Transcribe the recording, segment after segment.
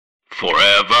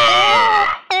Forever.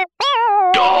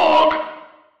 Dog.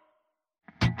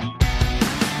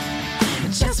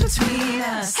 Just between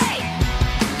us. Hey.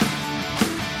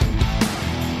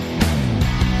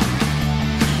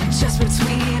 Just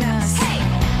between us. Hey.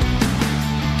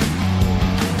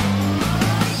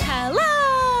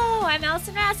 Hello, I'm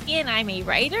Allison Raskin. I'm a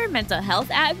writer, mental health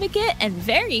advocate, and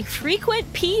very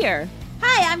frequent peer.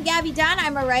 Hi, I'm Gabby Dunn.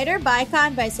 I'm a writer,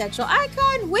 bicon, bisexual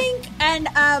icon, wink, and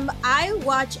I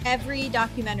watch every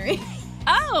documentary.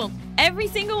 Oh, every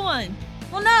single one.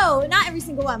 Well, no, not every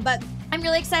single one, but I'm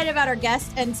really excited about our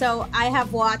guest, and so I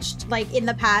have watched, like, in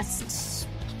the past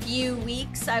few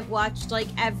weeks, I've watched, like,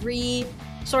 every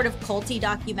sort of culty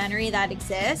documentary that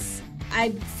exists.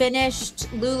 I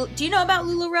finished Lula. Do you know about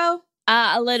LuLaRoe?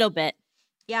 A little bit.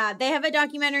 Yeah, they have a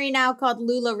documentary now called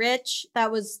Lula Rich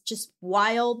that was just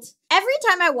wild. Every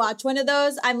time I watch one of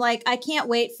those, I'm like, I can't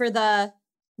wait for the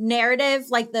narrative,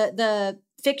 like the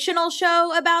fictional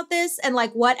show about this and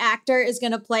like what actor is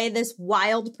going to play this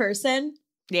wild person.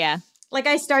 Yeah. Like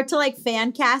I start to like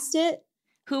fan cast it.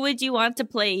 Who would you want to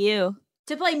play you?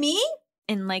 To play me?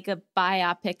 In like a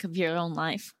biopic of your own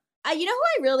life. You know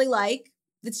who I really like?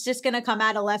 That's just going to come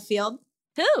out of left field.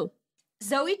 Who?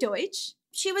 Zoe Deutsch.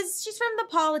 She's from The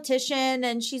Politician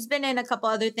and she's been in a couple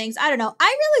other things. I don't know.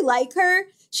 I really like her.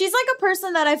 She's like a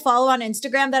person that I follow on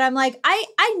Instagram that I'm like,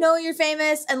 I know you're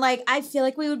famous and like, I feel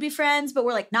like we would be friends, but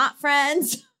we're like not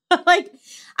friends. Like,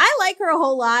 I like her a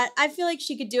whole lot. I feel like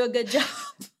she could do a good job.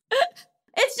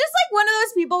 It's just like one of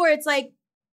those people where it's like,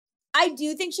 I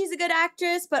do think she's a good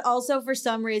actress, but also for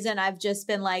some reason I've just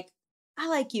been like, I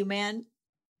like you, man.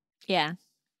 Yeah.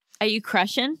 Are you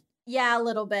crushing? Yeah, a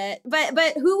little bit.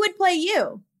 But who would play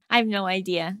you? I have no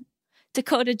idea.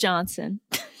 Dakota Johnson.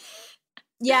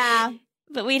 Yeah.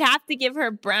 But we'd have to give her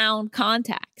brown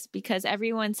contacts because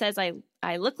everyone says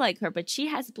I look like her, but she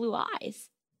has blue eyes.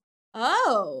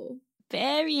 Oh.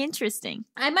 Very interesting.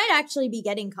 I might actually be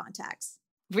getting contacts.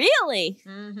 Really?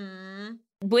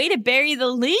 Mm-hmm. Way to bury the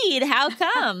lead. How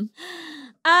come?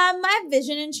 I have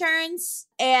vision insurance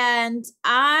and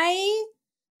I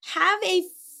have a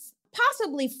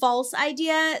possibly false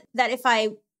idea that if I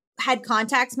had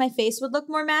contacts, my face would look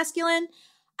more masculine.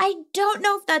 I don't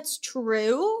know if that's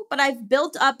true, but I've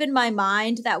built up in my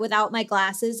mind that without my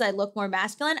glasses, I look more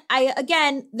masculine.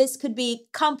 Again, this could be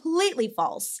completely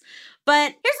false,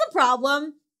 but here's the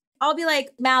problem. I'll be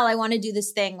like, Mal, I want to do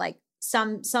this thing, like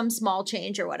some small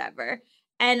change or whatever.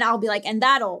 And I'll be like, and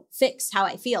that'll fix how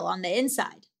I feel on the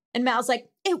inside. And Mal's like,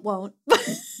 it won't.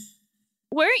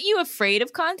 Weren't you afraid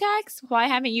of contacts? Why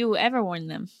haven't you ever worn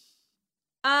them?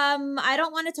 I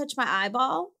don't want to touch my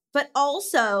eyeball, but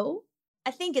also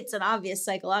I think it's an obvious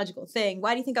psychological thing.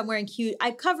 Why do you think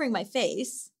I'm covering my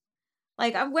face?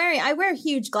 Like I wear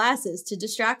huge glasses to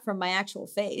distract from my actual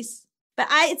face. But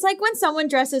it's like when someone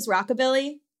dresses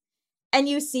rockabilly and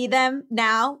you see them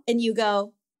now and you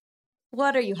go,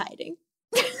 what are you hiding?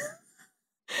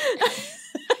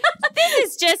 This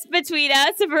is Just Between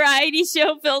Us, a variety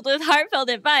show filled with heartfelt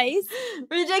advice,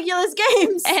 ridiculous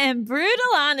games, and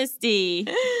brutal honesty.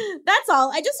 That's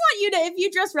all. I just want you to, if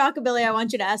you dress rockabilly, I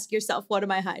want you to ask yourself, what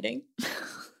am I hiding?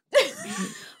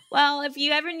 Well, if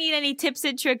you ever need any tips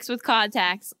and tricks with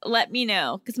contacts, let me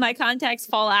know, because my contacts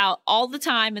fall out all the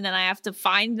time, and then I have to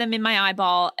find them in my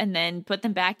eyeball and then put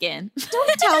them back in.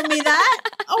 Don't tell me that.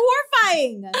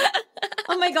 Horrifying.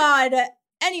 Oh my God.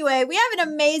 Anyway, we have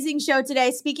an amazing show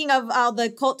today. Speaking of all the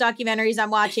cult documentaries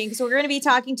I'm watching, so we're going to be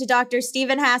talking to Dr.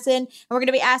 Stephen Hassan, and we're going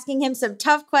to be asking him some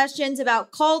tough questions about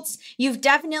cults. You've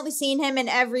definitely seen him in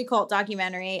every cult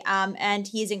documentary, and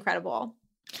he's incredible.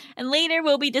 And later,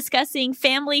 we'll be discussing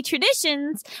family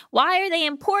traditions. Why are they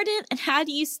important, and how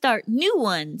do you start new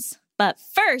ones? But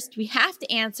first, we have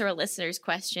to answer a listener's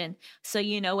question, so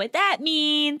you know what that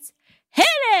means. Hit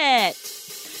it!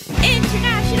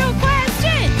 International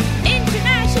question!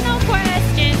 International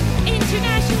question!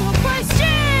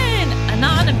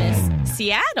 Anonymous,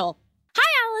 Seattle.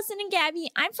 Hi, Allison and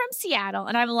Gabby. I'm from Seattle,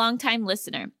 and I'm a longtime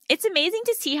listener. It's amazing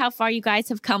to see how far you guys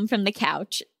have come from the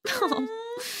couch.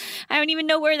 I don't even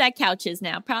know where that couch is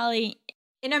now. Probably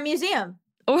in a museum.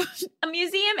 Or a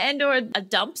museum and or a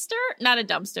dumpster? Not a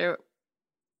dumpster.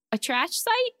 A trash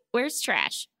site? Where's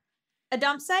trash? A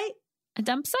dump site? A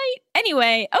dump site?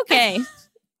 Anyway, okay.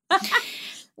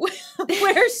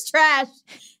 Where's trash?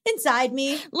 Inside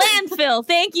me. Landfill.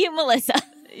 Thank you, Melissa.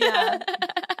 Yeah.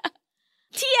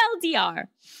 TLDR.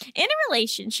 In a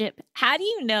relationship, how do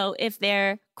you know if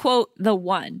they're, quote, the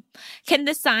one? Can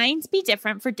the signs be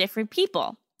different for different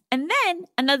people? And then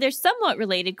another somewhat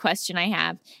related question I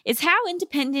have is how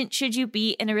independent should you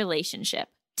be in a relationship?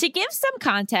 To give some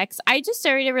context, I just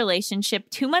started a relationship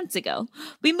 2 months ago.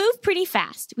 We moved pretty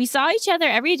fast. We saw each other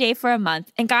every day for a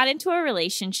month and got into a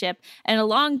relationship, and a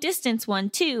long distance one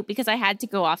too, because I had to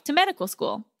go off to medical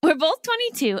school. We're both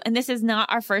 22, and this is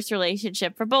not our first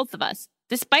relationship for both of us.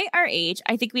 Despite our age,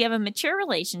 I think we have a mature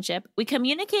relationship. We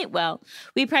communicate well.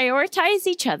 We prioritize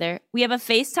each other. We have a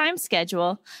FaceTime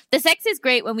schedule. The sex is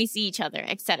great when we see each other,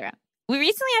 etc. We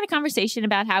recently had a conversation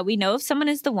about how we know if someone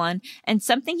is the one, and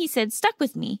something he said stuck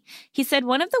with me. He said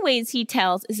one of the ways he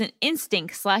tells is an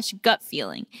instinct/gut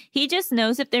feeling. He just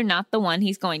knows if they're not the one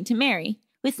he's going to marry.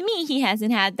 With me, he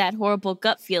hasn't had that horrible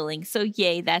gut feeling, so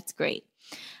yay, that's great.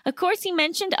 Of course, he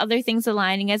mentioned other things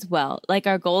aligning as well, like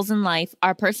our goals in life,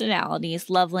 our personalities,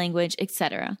 love language,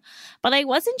 etc. But I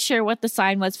wasn't sure what the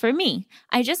sign was for me.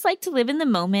 I just like to live in the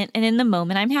moment, and in the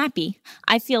moment I'm happy.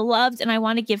 I feel loved and I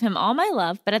want to give him all my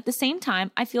love, but at the same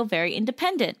time, I feel very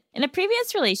independent. In a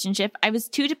previous relationship, I was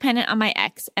too dependent on my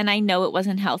ex, and I know it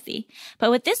wasn't healthy.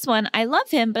 But with this one, I love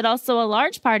him, but also a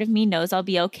large part of me knows I'll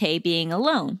be okay being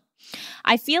alone.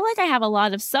 I feel like I have a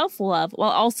lot of self-love while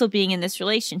also being in this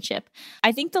relationship.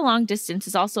 I think the long distance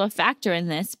is also a factor in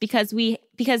this because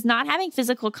not having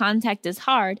physical contact is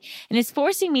hard and is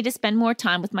forcing me to spend more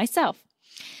time with myself.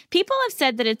 People have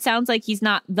said that it sounds like he's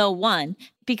not the one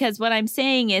because what I'm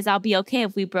saying is I'll be okay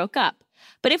if we broke up.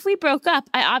 But if we broke up,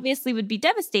 I obviously would be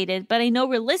devastated, but I know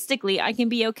realistically I can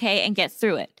be okay and get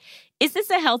through it. Is this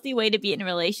a healthy way to be in a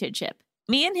relationship?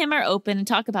 Me and him are open and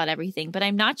talk about everything, but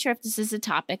I'm not sure if this is a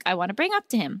topic I want to bring up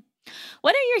to him.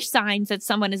 What are your signs that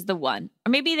someone is the one?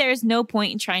 Or maybe there is no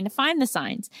point in trying to find the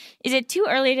signs. Is it too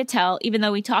early to tell, even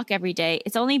though we talk every day?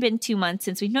 It's only been 2 months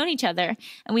since we've known each other,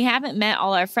 and we haven't met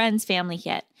all our friends' family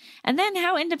yet. And then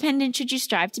how independent should you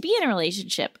strive to be in a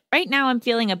relationship? Right now, I'm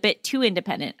feeling a bit too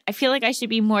independent. I feel like I should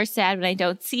be more sad when I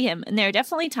don't see him, and there are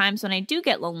definitely times when I do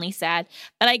get lonely sad,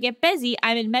 but I get busy,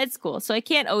 I'm in med school, so I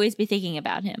can't always be thinking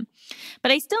about him.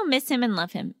 But I still miss him and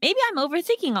love him. Maybe I'm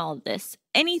overthinking all of this.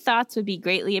 Any thoughts would be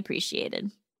greatly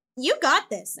appreciated. You got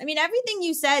this. I mean, everything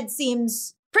you said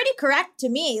seems pretty correct to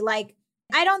me. Like,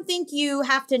 I don't think you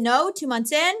have to know 2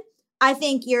 months in. I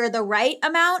think you're the right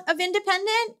amount of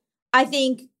independent. I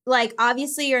think, like,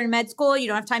 obviously you're in med school. You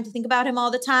don't have time to think about him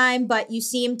all the time, but you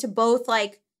seem to both,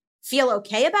 like, feel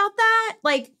okay about that.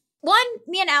 Like, one,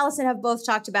 me and Allison have both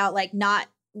talked about, like, not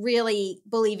really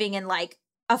believing in, like,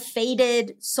 a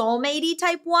fated soulmate-y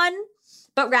type one,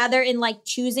 but rather in, like,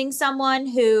 choosing someone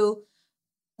who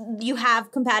you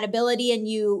have compatibility and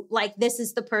you, like, this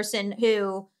is the person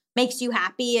who makes you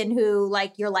happy and who,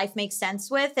 like, your life makes sense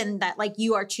with, and that, like,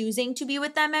 you are choosing to be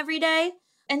with them every day.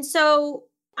 And so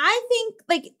I think,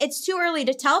 like, it's too early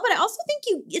to tell, but I also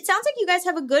think it sounds like you guys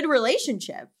have a good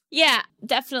relationship. Yeah,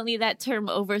 definitely that term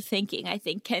overthinking, I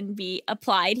think, can be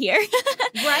applied here.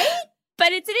 Right?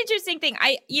 But it's an interesting thing.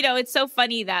 It's so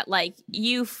funny that, like,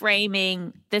 you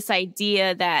framing this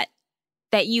idea that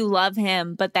you love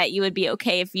him, but that you would be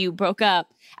okay if you broke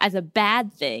up as a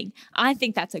bad thing. I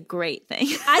think that's a great thing.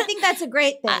 I think that's a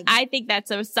great thing. I think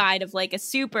that's a side of, like, a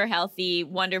super healthy,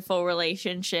 wonderful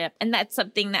relationship. And that's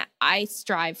something that I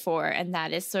strive for. And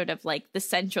that is sort of like the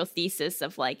central thesis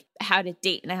of, like, how to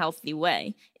date in a healthy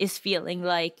way, is feeling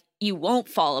like you won't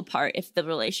fall apart if the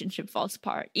relationship falls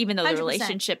apart, even though 100%. the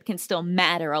relationship can still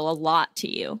matter a lot to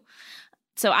you.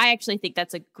 So I actually think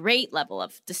that's a great level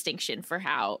of distinction for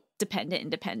how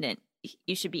independent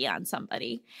you should be on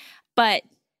somebody. But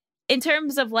in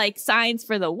terms of, like, signs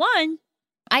for the one,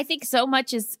 I think so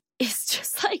much is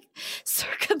just, like,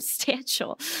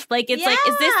 circumstantial. Like, it's like,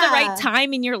 is this the right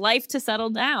time in your life to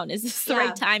settle down? Is this the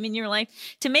right time in your life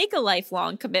to make a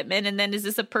lifelong commitment? And then is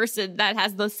this a person that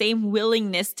has the same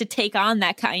willingness to take on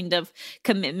that kind of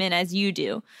commitment as you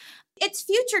do? It's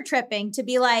future tripping to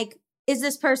be like, is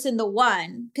this person the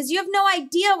one? Because you have no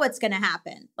idea what's going to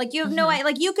happen. Like, you have no idea.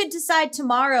 Like, you could decide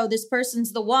tomorrow this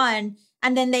person's the one,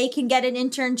 and then they can get an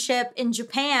internship in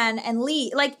Japan and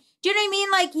leave. Like, do you know what I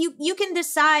mean? Like, you can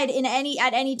decide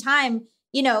at any time,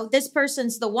 you know, this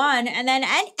person's the one, and then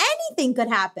anything could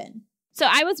happen. So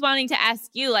I was wanting to ask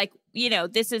you, like, you know,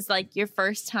 this is, like, your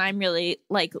first time really,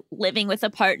 like, living with a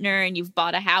partner, and you've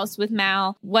bought a house with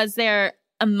Mal. Was there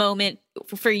a moment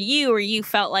for you where you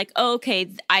felt like, oh, okay,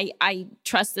 I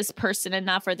trust this person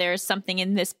enough, or there's something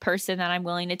in this person that I'm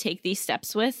willing to take these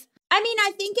steps with? I mean,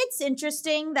 I think it's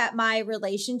interesting that my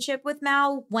relationship with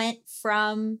Mal went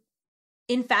from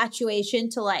infatuation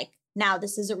to, like, now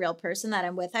this is a real person that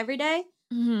I'm with every day.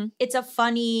 Mm-hmm. It's a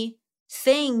funny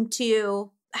thing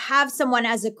to have someone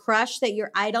as a crush that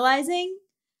you're idolizing,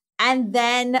 and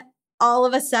then all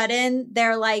of a sudden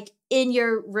they're, like, in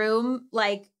your room,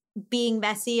 like, being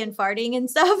messy and farting and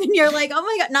stuff. And you're like, oh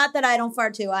my God, not that I don't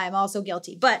fart too. I'm also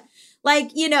guilty. But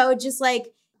like, just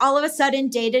like all of a sudden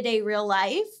day-to-day real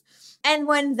life. And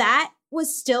when that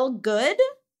was still good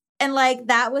and like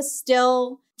that was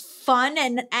still fun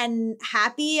and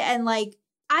happy and like,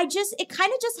 it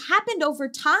kind of just happened over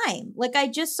time. Like I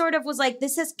just sort of was like,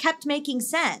 this has kept making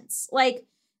sense. Like,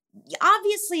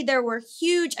 obviously there were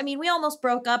huge, I mean, we almost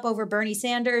broke up over Bernie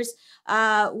Sanders.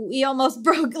 We almost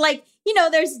broke, like,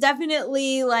 there's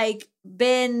definitely like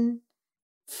been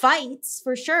fights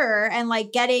for sure. And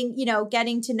like getting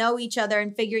to know each other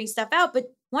and figuring stuff out.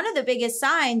 But one of the biggest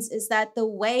signs is that the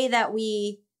way that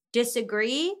we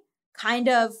disagree kind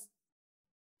of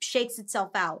shakes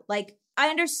itself out. Like, I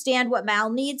understand what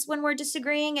Mal needs when we're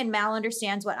disagreeing, and Mal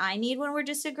understands what I need when we're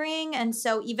disagreeing. And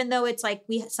so even though it's like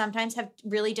we sometimes have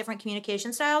really different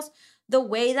communication styles, the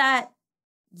way that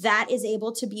is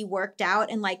able to be worked out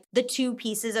and like the two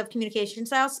pieces of communication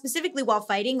styles, specifically while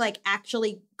fighting, like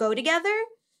actually go together,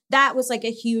 that was like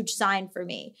a huge sign for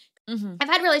me. Mm-hmm. I've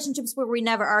had relationships where we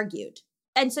never argued.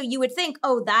 And so you would think,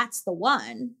 oh, that's the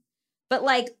one. But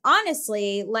like,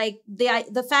 honestly, like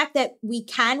the fact that we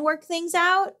can work things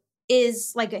out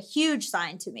is like a huge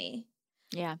sign to me.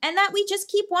 Yeah. And that we just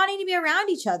keep wanting to be around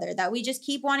each other, that we just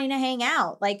keep wanting to hang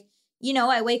out. Like,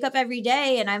 I wake up every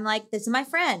day and I'm like, this is my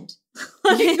friend.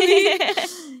 Like,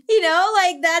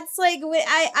 like that's like,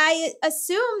 I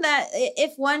assume that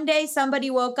if one day somebody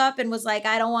woke up and was like,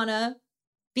 I don't want to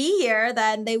be here,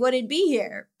 then they wouldn't be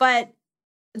here. But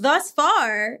thus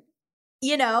far,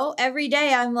 every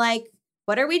day I'm like,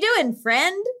 what are we doing,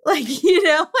 friend? Like,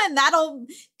 and that'll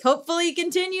hopefully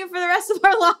continue for the rest of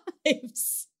our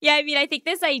lives. Yeah, I mean, I think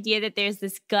this idea that there's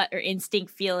this gut or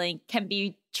instinct feeling can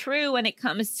be true when it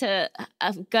comes to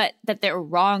a gut that they're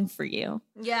wrong for you.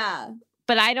 Yeah.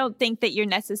 But I don't think that you're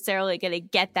necessarily going to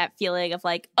get that feeling of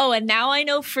like, oh, and now I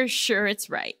know for sure it's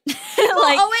right. People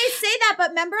always say that, but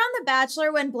remember on The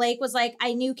Bachelor when Blake was like,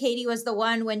 I knew Katie was the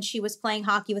one when she was playing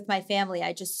hockey with my family.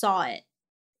 I just saw it.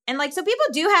 And like, so people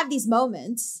do have these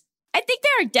moments. I think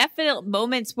there are definite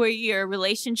moments where your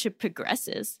relationship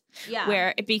progresses,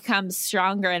 where it becomes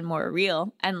stronger and more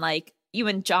real. And like, you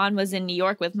and John was in New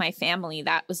York with my family.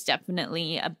 That was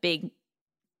definitely a big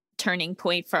turning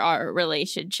point for our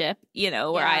relationship,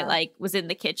 where I like was in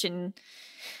the kitchen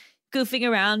goofing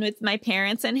around with my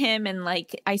parents and him. And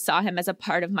like, I saw him as a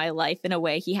part of my life in a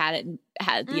way he hadn't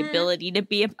had the ability to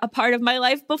be a part of my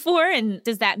life before. And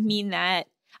does that mean that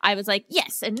I was like,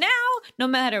 yes, and now no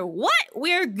matter what,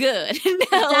 we're good.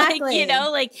 Exactly.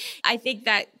 Like, I think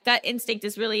that gut instinct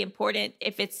is really important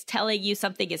if it's telling you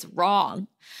something is wrong.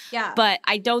 Yeah. But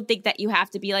I don't think that you have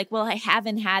to be like, well, I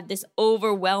haven't had this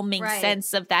overwhelming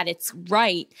sense of that it's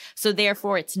right, so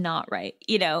therefore it's not right,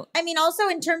 I mean, also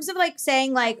in terms of like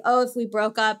saying like, oh, if we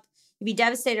broke up, you'd be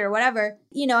devastated or whatever,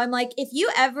 I'm like, if you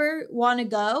ever want to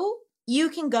go, you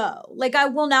can go. Like, I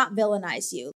will not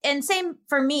villainize you. And same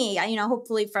for me,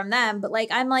 hopefully from them. But like,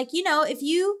 I'm like, if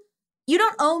you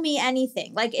don't owe me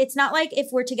anything. Like, it's not like if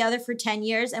we're together for 10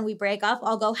 years and we break up,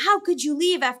 I'll go, how could you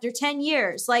leave after 10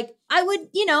 years? Like, I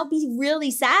would, be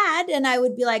really sad. And I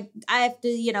would be like, I have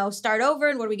to, start over.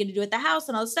 And what are we going to do with the house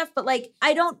and all this stuff? But like,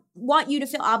 I don't want you to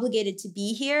feel obligated to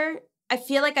be here. I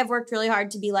feel like I've worked really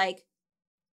hard to be like,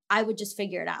 I would just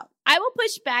figure it out. I will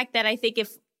push back that I think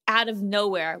if out of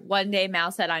nowhere, one day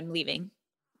Mal said, I'm leaving,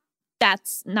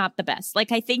 that's not the best. Like,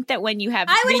 I think that when you have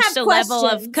reached a level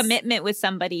of commitment with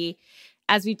somebody,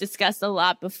 as we've discussed a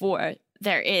lot before,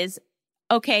 there is,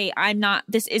 okay,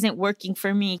 this isn't working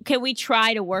for me. Can we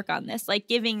try to work on this? Like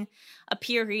giving a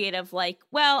period of like,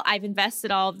 well, I've invested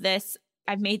all of this.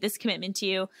 I've made this commitment to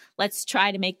you. Let's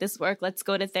try to make this work. Let's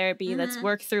go to therapy. Let's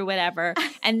work through whatever.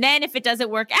 And then if it doesn't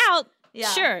work out,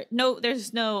 sure. No,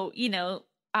 there's no,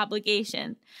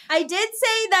 obligation. I did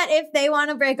say that if they want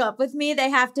to break up with me, they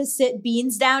have to sit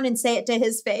Beans down and say it to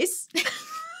his face.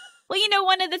 Well,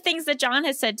 one of the things that John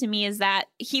has said to me is that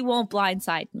he won't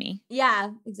blindside me.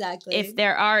 Yeah, exactly. If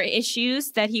there are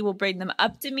issues, that he will bring them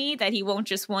up to me, that he won't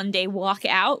just one day walk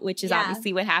out, which is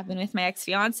obviously what happened with my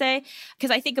ex-fiance.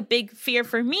 Because I think a big fear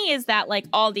for me is that like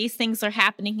all these things are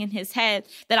happening in his head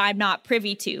that I'm not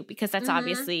privy to, because that's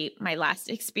obviously my last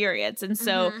experience. And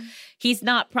so he's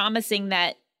not promising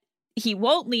that he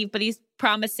won't leave, but he's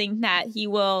promising that he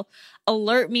will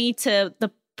alert me to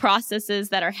the processes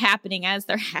that are happening as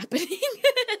they're happening.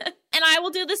 And I will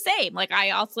do the same. Like,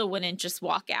 I also wouldn't just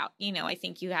walk out. I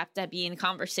think you have to be in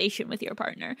conversation with your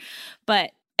partner.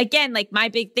 But again, like, my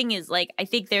big thing is like, I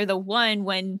think they're the one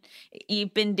when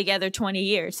you've been together 20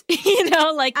 years,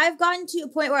 like I've gotten to a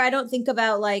point where I don't think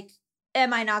about like,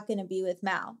 am I not going to be with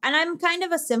Mal? And I'm kind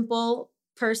of a simple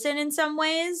person in some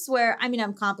ways where, I mean,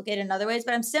 I'm complicated in other ways,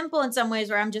 but I'm simple in some ways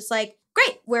where I'm just like,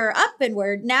 great, we're up and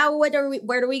we're now, what are we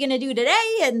going to do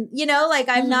today? And, you know, like,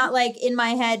 I'm not like in my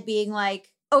head being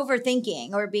like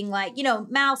overthinking or being like, you know,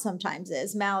 Mal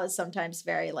is sometimes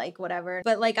very like whatever,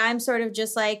 but like, I'm sort of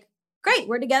just like, great,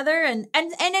 we're together. And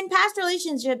in past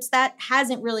relationships, that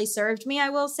hasn't really served me, I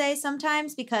will say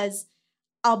sometimes, because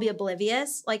I'll be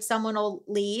oblivious. Like someone will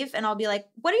leave and I'll be like,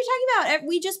 what are you talking about?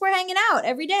 We just were hanging out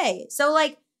every day. So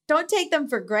like, don't take them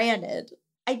for granted.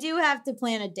 I do have to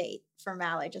plan a date for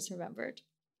Mal, I just remembered.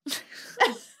 Yeah,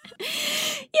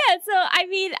 so I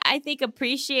mean, I think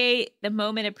appreciate the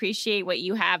moment, appreciate what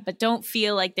you have, but don't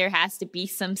feel like there has to be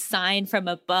some sign from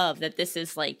above that this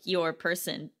is like your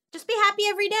person. Just be happy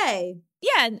every day.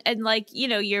 Yeah, and like, you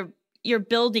know, you're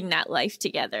building that life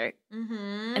together.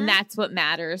 Mm-hmm. And that's what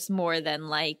matters more than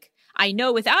like, I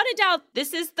know without a doubt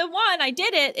this is the one, I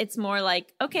did it. It's more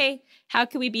like, okay, how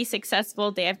can we be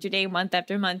successful day after day, month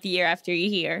after month, year after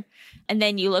year? And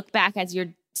then you look back as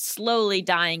you're slowly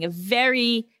dying a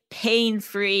very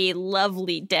pain-free,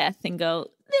 lovely death and go,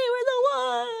 they were the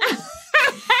one.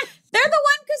 They're the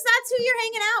one because that's who you're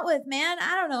hanging out with, man.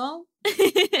 I don't know.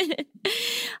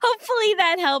 Hopefully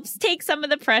that helps take some of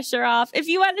the pressure off. If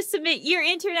you want to submit your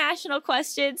international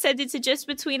question, send it to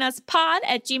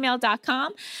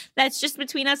justbetweenuspod@gmail.com. That's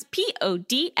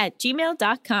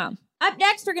justbetweenuspod@gmail.com. Up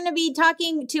next, we're going to be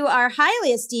talking to our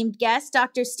highly esteemed guest,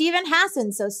 Dr. Stephen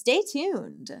Hassan, so stay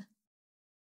tuned.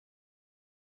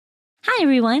 Hi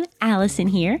everyone, Allison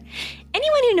here.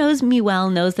 Anyone who knows me well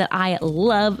knows that I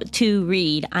love to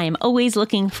read. I am always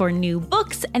looking for new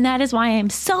books, and that is why I'm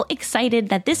so excited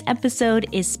that this episode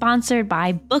is sponsored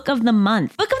by Book of the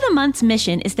Month. Book of the Month's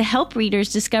mission is to help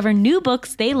readers discover new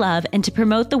books they love and to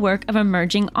promote the work of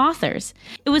emerging authors.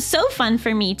 It was so fun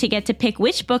for me to get to pick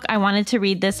which book I wanted to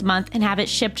read this month and have it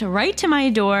shipped right to my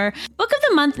door. Book of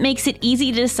the Month makes it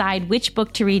easy to decide which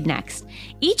book to read next.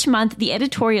 Each month, the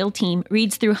editorial team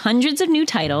reads through hundreds of new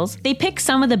titles. They pick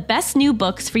some of the best new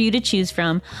books for you to choose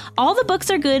from. All the books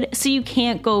are good, so you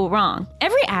can't go wrong.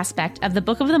 Every aspect of the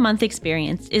Book of the Month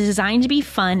experience is designed to be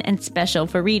fun and special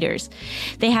for readers.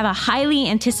 They have a highly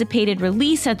anticipated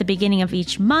release at the beginning of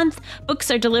each month.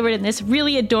 Books are delivered in this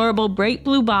really adorable bright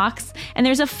blue box, and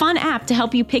there's a fun app to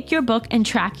help you pick your book and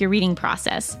track your reading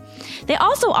process. They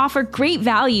also offer great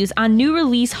values on new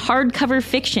release hardcover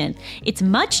fiction. It's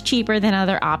much cheaper than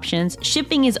other options,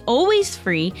 shipping is always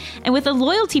free, and with a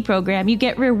loyalty program, you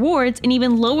get rewards and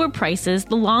even lower prices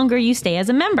the longer you stay as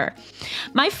a member.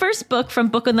 My first book from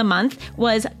Book of the Month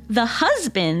was The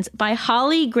Husbands by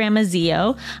Holly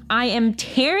Gramazio. I am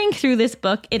tearing through this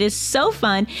book. It is so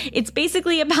fun. It's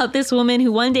basically about this woman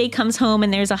who one day comes home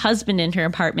and there's a husband in her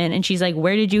apartment, and she's like,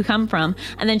 where did you come from?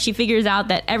 And then she figures out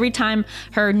that every time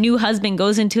her new husband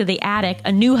goes into the attic,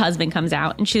 a new husband comes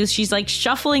out, and she's like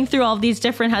shuffling through all these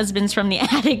different husbands from the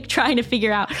attic trying to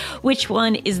figure out which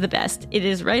one is the best. It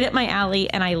is right up my alley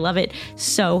and I love it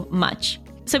so much.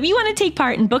 So if you want to take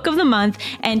part in Book of the Month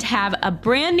and have a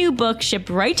brand new book shipped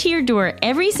right to your door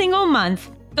every single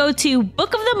month, go to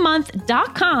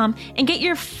bookofthemonth.com and get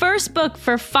your first book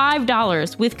for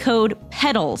 $5 with code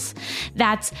PEDALS.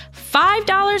 That's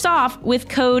 $5 off with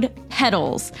code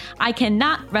PEDALS. I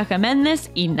cannot recommend this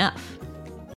enough.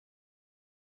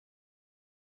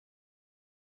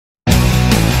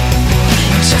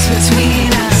 Just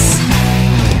between us.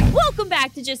 Welcome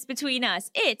back to Just Between Us.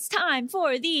 It's time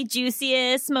for the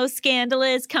juiciest, most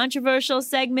scandalous, controversial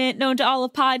segment known to all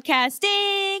of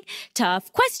podcasting,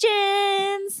 Tough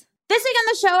Questions. This week on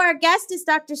the show, our guest is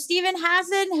Dr. Stephen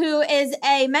Hassan, who is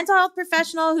a mental health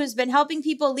professional who's been helping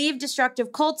people leave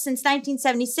destructive cults since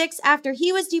 1976 after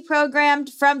he was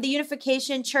deprogrammed from the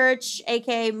Unification Church,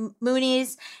 aka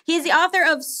Moonies. He is the author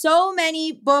of so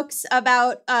many books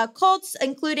about cults,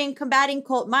 including Combating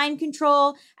Cult Mind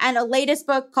Control and a latest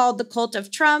book called The Cult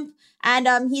of Trump. And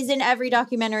he's in every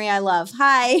documentary I love.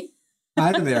 Hi.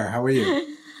 Hi there. How are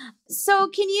you? So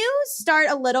can you start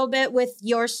a little bit with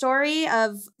your story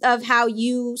of how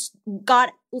you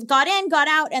got in, got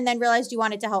out, and then realized you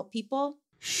wanted to help people?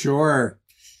 Sure.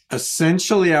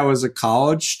 Essentially, I was a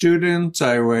college student.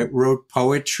 I wrote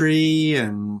poetry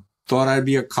and thought I'd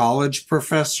be a college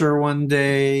professor one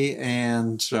day.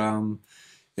 And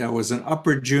I was an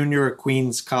upper junior at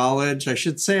Queens College. I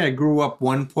should say I grew up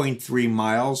 1.3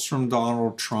 miles from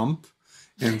Donald Trump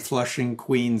in Flushing,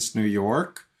 Queens, New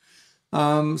York.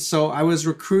 So I was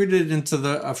recruited into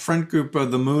a front group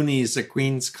of the Moonies at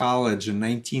Queens College in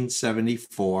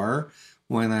 1974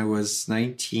 when I was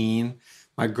 19.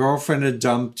 My girlfriend had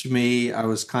dumped me. I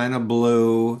was kind of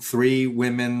blue. 3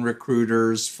 women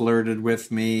recruiters flirted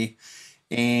with me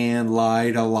and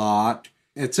lied a lot.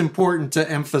 It's important to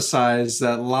emphasize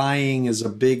that lying is a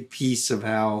big piece of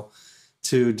how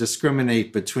to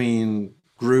discriminate between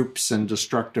groups and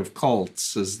destructive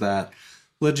cults, is that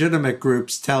legitimate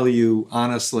groups tell you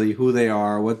honestly who they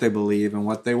are, what they believe, and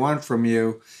what they want from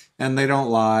you, and they don't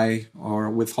lie or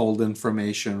withhold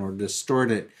information or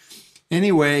distort it.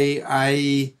 Anyway,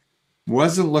 I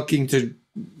wasn't looking to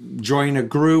join a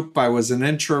group. I was an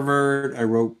introvert.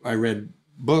 I read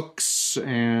books,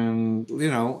 and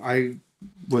I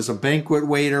was a banquet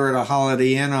waiter at a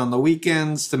Holiday Inn on the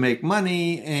weekends to make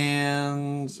money,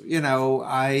 and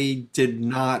I did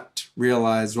not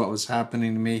realize what was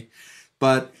happening to me.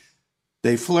 But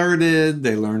they flirted,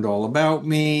 they learned all about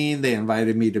me, they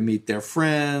invited me to meet their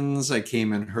friends, I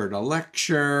came and heard a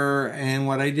lecture, and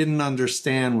what I didn't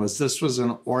understand was this was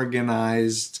an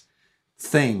organized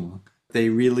thing. They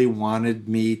really wanted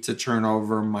me to turn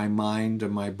over my mind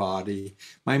and my body.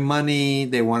 My money,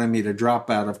 they wanted me to drop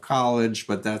out of college,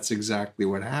 but that's exactly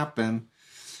what happened.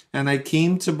 And I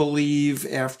came to believe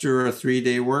after a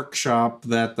 3-day workshop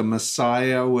that the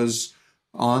Messiah was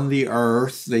on the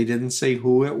earth. They didn't say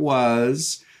who it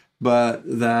was, but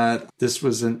that this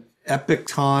was an epic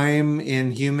time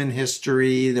in human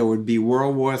history. There would be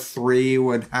World War III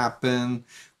would happen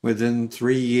within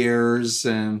 3 years,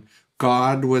 and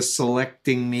God was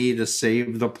selecting me to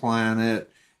save the planet.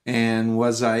 And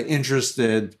was I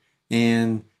interested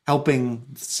in helping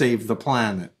save the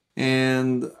planet?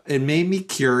 And it made me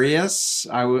curious.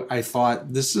 I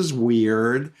thought, this is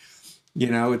weird.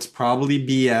 It's probably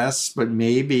BS, but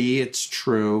maybe it's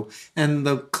true. And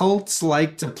the cults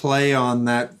like to play on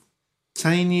that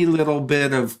tiny little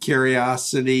bit of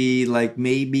curiosity, like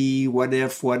maybe, what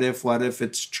if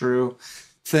it's true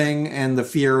thing, and the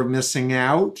fear of missing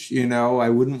out. I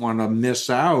wouldn't want to miss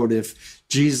out if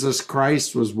Jesus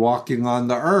Christ was walking on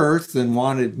the earth and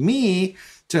wanted me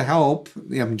to help.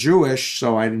 I'm Jewish,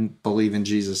 so I didn't believe in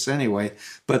Jesus anyway.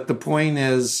 But the point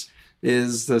is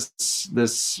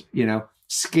this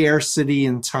scarcity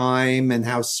in time and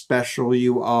how special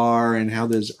you are and how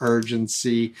there's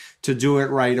urgency to do it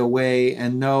right away,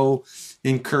 and no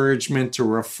encouragement to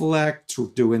reflect,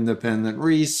 to do independent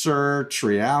research,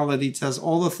 reality tests,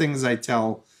 all the things I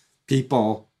tell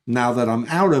people now that I'm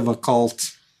out of a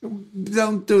cult.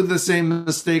 Don't do the same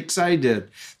mistakes I did.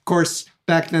 Of course,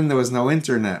 back then there was no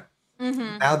internet.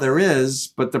 Mm-hmm. Now there is,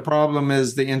 but the problem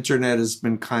is the internet has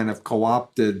been kind of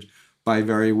co-opted by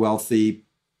very wealthy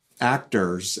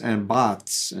actors and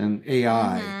bots and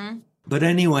AI. Mm-hmm. But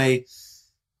anyway,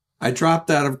 I dropped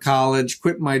out of college,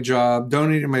 quit my job,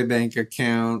 donated my bank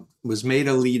account, was made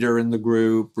a leader in the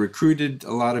group, recruited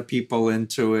a lot of people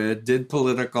into it, did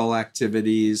political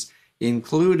activities,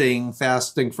 including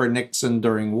fasting for Nixon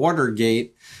during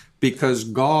Watergate, because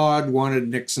God wanted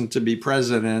Nixon to be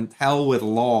president. Hell with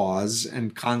laws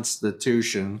and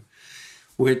Constitution,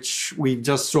 which we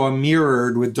just saw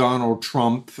mirrored with Donald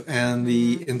Trump and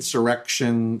the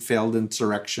failed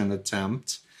insurrection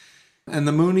attempt. And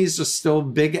the Moonies are still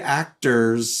big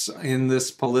actors in this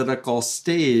political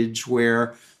stage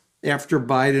where, after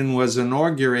Biden was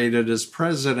inaugurated as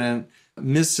president,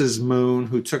 Mrs. Moon,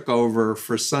 who took over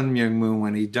for Sun Myung Moon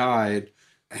when he died,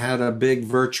 had a big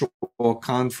virtual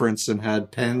conference and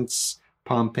had Pence,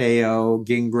 Pompeo,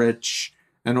 Gingrich,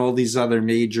 and all these other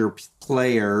major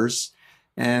players.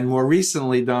 And more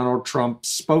recently, Donald Trump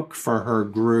spoke for her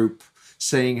group,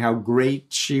 saying how great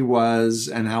she was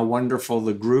and how wonderful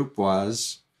the group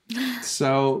was.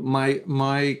 So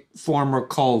my former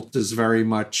cult is very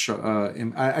much,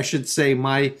 I should say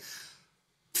my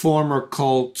former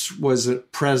cult was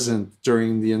present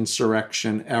during the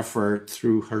insurrection effort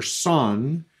through her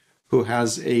son, who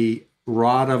has a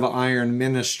rod of iron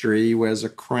ministry, wears a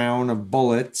crown of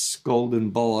bullets,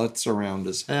 golden bullets around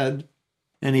his head.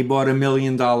 And he bought $1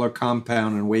 million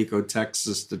compound in Waco,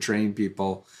 Texas, to train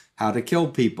people how to kill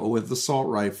people with assault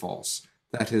rifles.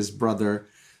 That his brother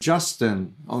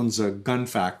Justin owns a gun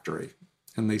factory,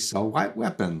 and they sell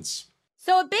weapons.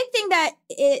 So a big thing that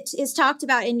it is talked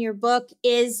about in your book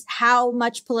is how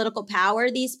much political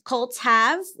power these cults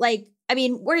have. We're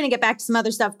going to get back to some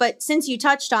other stuff, but since you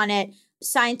touched on it,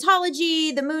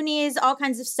 Scientology, the Moonies, all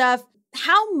kinds of stuff,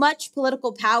 how much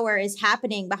political power is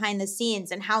happening behind the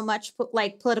scenes, and how much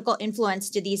political influence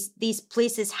do these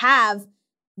places have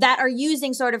that are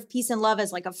using sort of peace and love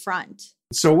as like a front?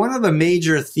 So one of the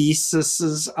major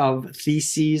theses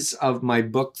of my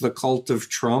book, The Cult of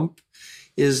Trump,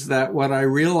 is that what I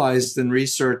realized in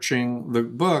researching the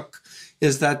book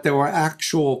is that there were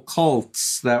actual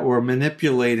cults that were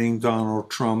manipulating Donald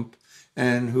Trump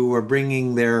and who were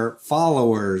bringing their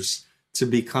followers to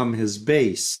become his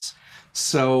base.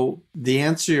 So the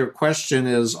answer to your question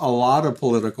is a lot of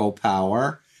political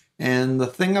power. And the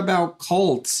thing about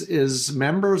cults is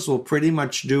members will pretty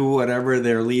much do whatever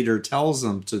their leader tells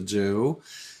them to do.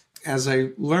 As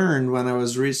I learned when I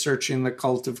was researching the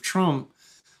cult of Trump,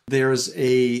 there's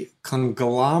a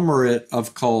conglomerate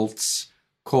of cults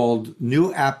called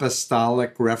New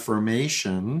Apostolic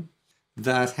Reformation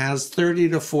that has 30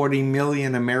 to 40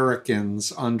 million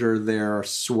Americans under their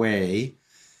sway.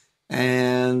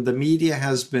 And the media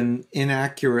has been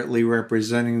inaccurately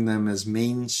representing them as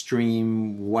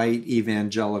mainstream white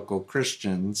evangelical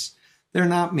Christians. They're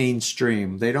not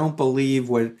mainstream. They don't believe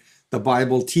what the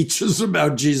Bible teaches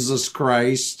about Jesus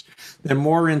Christ. They're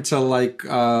more into like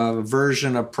a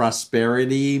version of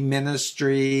prosperity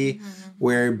ministry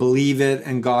where you believe it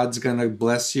and God's going to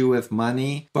bless you with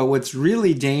money. But what's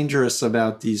really dangerous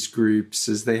about these groups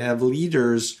is they have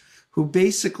leaders who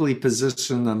basically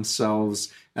position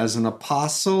themselves as an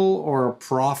apostle or a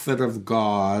prophet of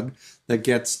God that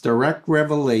gets direct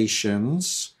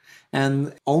revelations,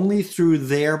 and only through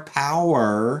their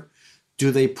power do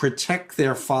they protect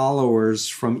their followers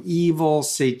from evil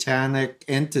satanic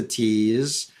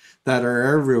entities that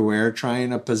are everywhere trying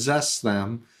to possess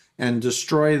them and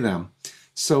destroy them.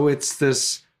 So it's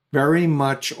this very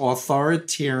much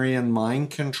authoritarian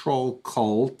mind control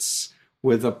cults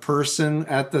with a person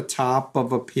at the top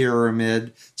of a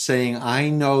pyramid saying, I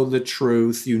know the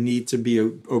truth, you need to be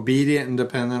obedient and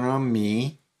dependent on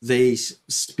me. They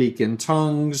speak in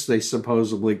tongues, they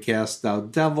supposedly cast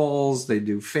out devils, they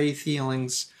do faith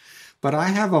healings. But I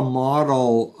have a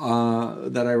model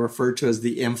that I refer to as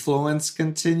the influence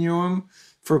continuum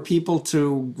for people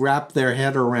to wrap their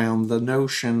head around the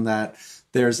notion that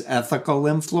there's ethical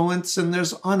influence and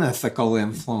there's unethical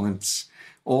influence.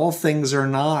 All things are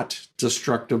not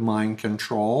destructive mind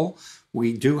control.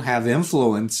 We do have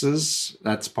influences,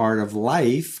 that's part of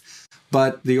life,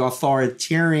 but the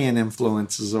authoritarian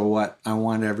influences are what I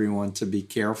want everyone to be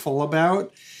careful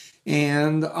about.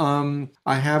 And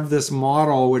I have this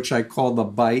model, which I call the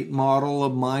BITE model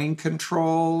of mind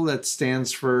control, that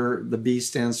stands for, the B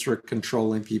stands for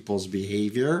controlling people's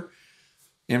behavior.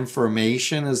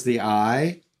 Information is the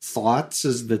I, thoughts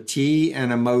is the T,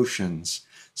 and emotions.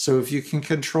 So if you can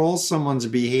control someone's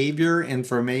behavior,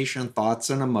 information, thoughts,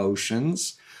 and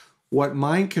emotions, what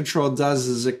mind control does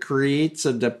is it creates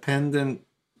a dependent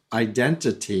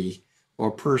identity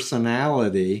or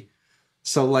personality.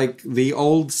 So like the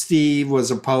old Steve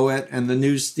was a poet and the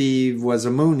new Steve was a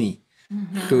Moonie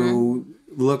who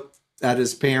looked at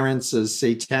his parents as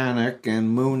satanic and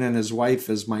Moon and his wife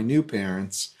as my new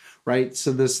parents, right?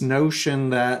 So this notion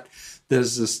that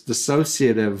there's this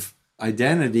dissociative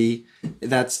identity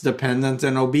that's dependent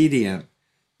and obedient.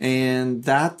 And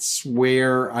that's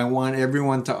where I want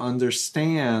everyone to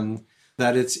understand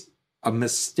that it's a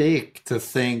mistake to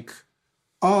think,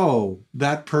 oh,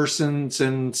 that person's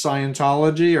in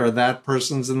Scientology or that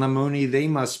person's in the Moonie, they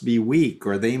must be weak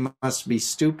or they must be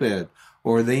stupid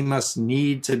or they must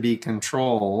need to be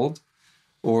controlled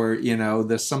or, you know,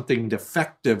 there's something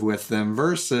defective with them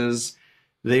versus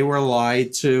they were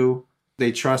lied to.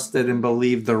 They trusted and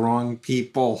believed the wrong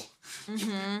people.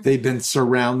 They've been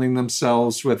surrounding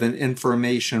themselves with an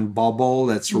information bubble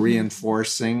that's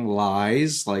reinforcing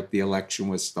lies, like the election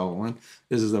was stolen.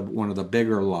 This is one of the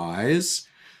bigger lies.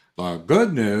 The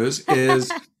good news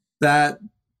is that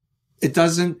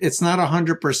it's not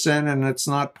 100% and it's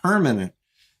not permanent,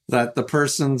 that the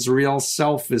person's real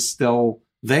self is still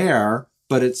there,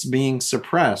 but it's being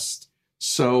suppressed.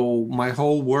 So my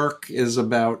whole work is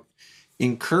about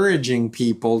encouraging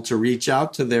people to reach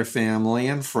out to their family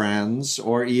and friends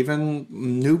or even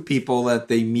new people that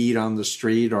they meet on the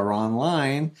street or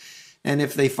online. And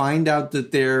if they find out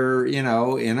that they're, you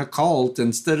know, in a cult,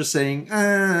 instead of saying,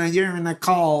 you're in a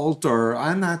cult or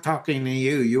I'm not talking to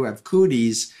you, you have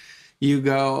cooties, you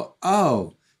go,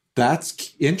 oh,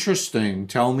 that's interesting.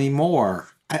 Tell me more.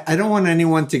 I don't want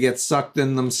anyone to get sucked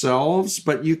in themselves,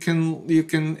 but you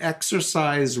can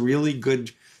exercise really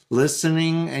good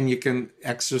listening and you can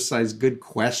exercise good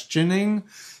questioning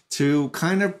to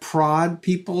kind of prod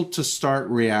people to start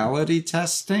reality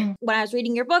testing. When I was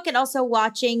reading your book and also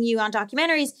watching you on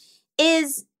documentaries,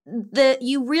 is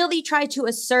you really try to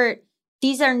assert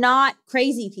these are not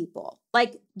crazy people.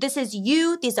 Like, this is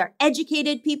you, these are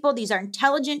educated people, these are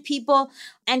intelligent people,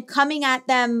 and coming at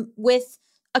them with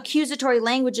accusatory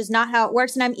language is not how it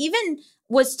works. And I'm even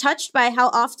was touched by how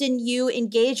often you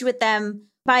engage with them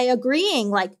by agreeing,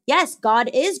 like, yes, God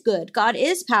is good, God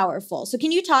is powerful. So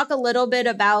can you talk a little bit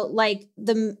about like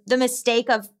the mistake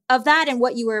of that and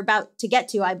what you were about to get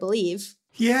to, I believe?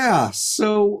 Yeah.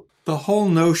 So the whole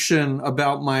notion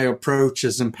about my approach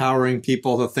is empowering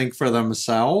people to think for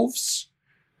themselves.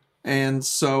 And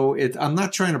so I'm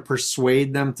not trying to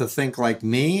persuade them to think like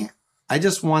me. I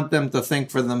just want them to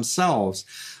think for themselves.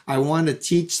 I want to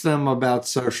teach them about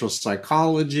social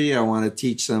psychology. I want to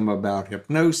teach them about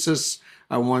hypnosis.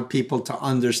 I want people to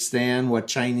understand what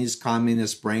Chinese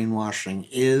communist brainwashing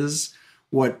is,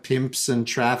 what pimps and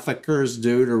traffickers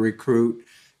do to recruit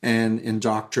and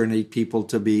indoctrinate people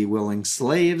to be willing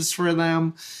slaves for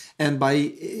them. And by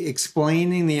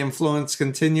explaining the influence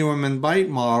continuum and bite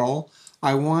model,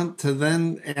 I want to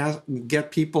then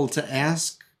get people to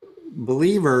ask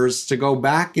believers to go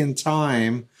back in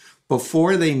time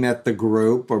before they met the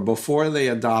group or before they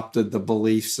adopted the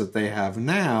beliefs that they have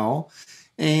now,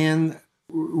 and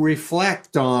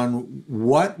reflect on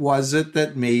what was it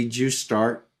that made you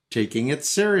start taking it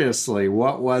seriously?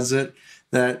 What was it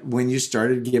that when you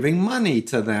started giving money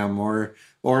to them or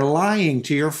lying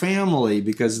to your family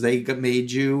because they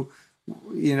made you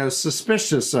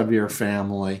suspicious of your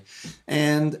family?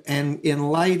 And in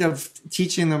light of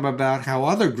teaching them about how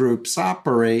other groups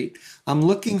operate, I'm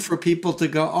looking for people to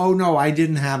go, oh no, I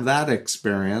didn't have that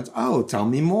experience. Oh, tell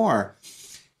me more.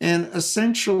 And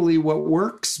essentially what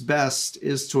works best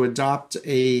is to adopt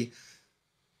a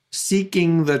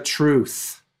seeking the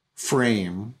truth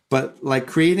frame, but like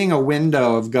creating a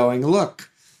window of going,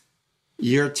 look,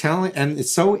 you're telling, and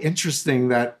it's so interesting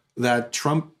that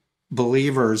Trump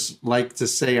believers like to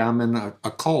say I'm in a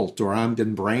cult or I'm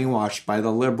been brainwashed by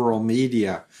the liberal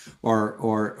media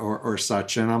or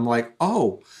such. And I'm like,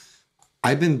 oh,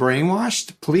 I've been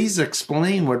brainwashed? Please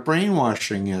explain what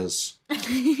brainwashing is.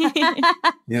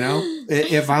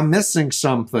 If I'm missing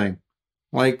something,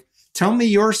 like tell me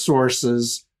your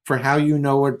sources for how you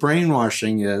know what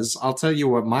brainwashing is. I'll tell you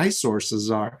what my sources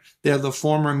are. They're the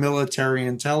former military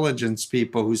intelligence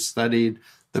people who studied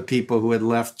the people who had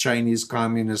left Chinese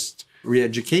communist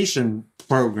re-education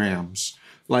programs.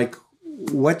 Like,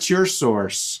 what's your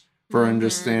source for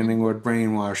understanding what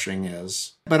brainwashing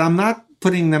is? But I'm not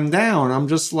putting them down. I'm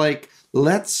just like,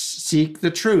 let's seek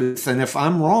the truth. And if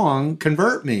I'm wrong,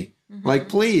 convert me. Like,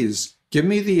 please give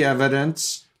me the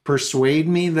evidence. Persuade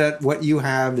me that what you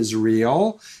have is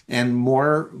real and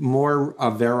more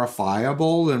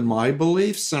verifiable than my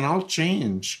beliefs, and I'll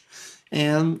change.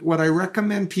 And what I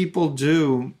recommend people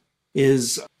do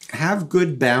is have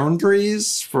good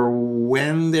boundaries for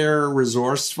when they're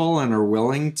resourceful and are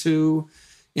willing to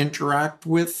interact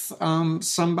with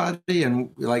somebody.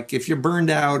 And like, if you're burned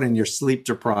out and you're sleep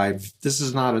deprived, this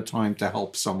is not a time to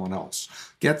help someone else.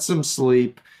 Get some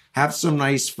sleep, have some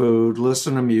nice food,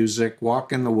 listen to music,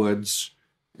 walk in the woods,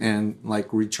 and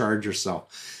like recharge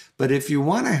yourself. But if you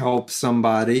want to help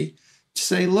somebody,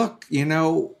 say, look,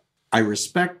 I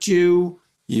respect you.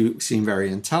 You seem very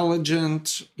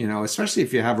intelligent, especially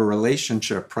if you have a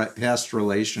relationship, past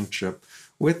relationship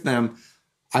with them.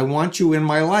 I want you in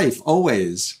my life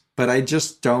always, but I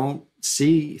just don't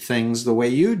see things the way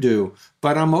you do.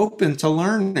 But I'm open to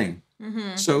learning.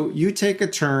 So you take a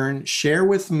turn, share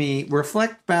with me,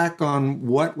 reflect back on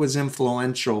what was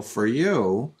influential for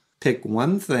you, pick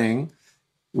one thing,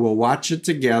 we'll watch it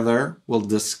together, we'll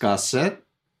discuss it,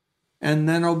 and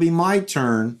then it'll be my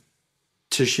turn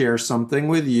to share something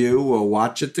with you. We'll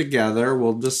watch it together,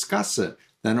 we'll discuss it,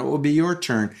 then it will be your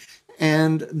turn.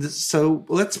 And so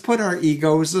let's put our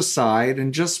egos aside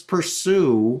and just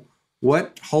pursue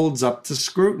what holds up to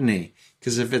scrutiny.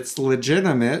 Because if it's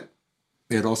legitimate,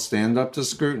 it'll stand up to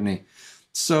scrutiny.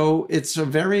 So it's a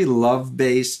very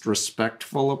love-based,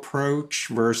 respectful approach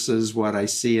versus what I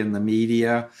see in the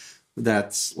media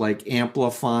that's like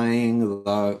amplifying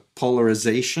the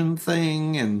polarization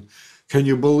thing. And can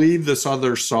you believe this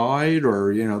other side?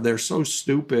 Or, they're so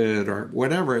stupid or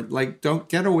whatever. Like, don't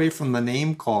get away from the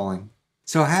name calling.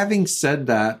 So having said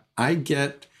that, I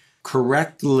get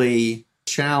correctly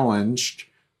challenged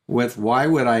with why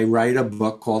would I write a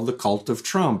book called The Cult of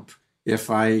Trump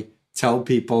if I tell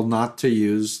people not to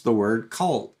use the word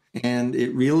cult? And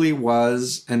it really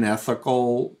was an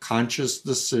ethical, conscious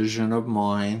decision of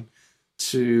mine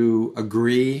to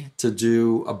agree to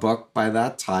do a book by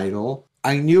that title.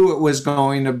 I knew it was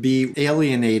going to be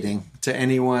alienating to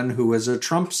anyone who was a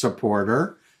Trump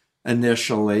supporter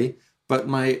initially, but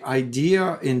my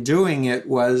idea in doing it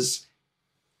was,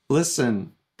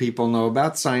 listen, people know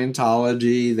about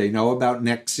Scientology, they know about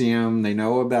NXIVM, they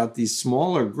know about these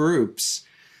smaller groups,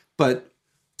 but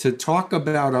to talk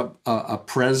about a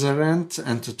president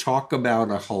and to talk about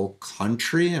a whole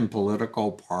country and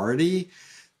political party,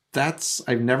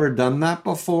 I've never done that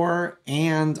before.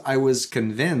 And I was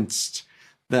convinced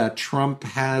that Trump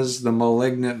has the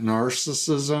malignant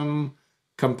narcissism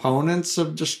components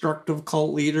of destructive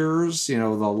cult leaders, the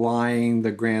lying,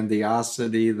 the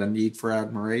grandiosity, the need for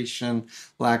admiration,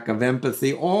 lack of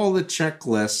empathy, all the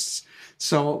checklists.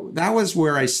 So that was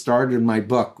where I started my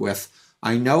book with,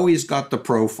 I know he's got the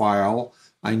profile.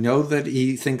 I know that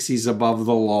he thinks he's above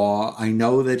the law. I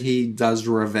know that he does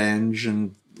revenge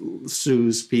and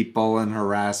sues people and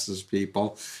harasses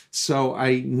people. So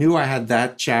I knew I had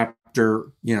that chapter.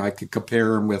 I could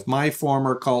compare him with my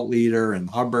former cult leader and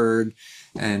Hubbard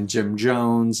and Jim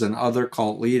Jones and other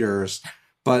cult leaders.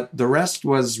 But the rest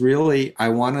was really, I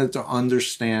wanted to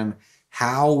understand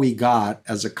how we got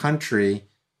as a country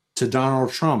to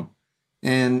Donald Trump.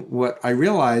 And what I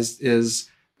realized is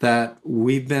that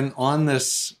we've been on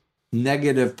this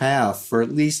negative path for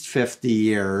at least 50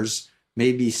 years,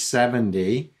 maybe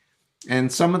 70.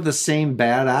 And some of the same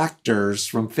bad actors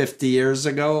from 50 years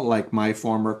ago, like my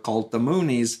former cult, the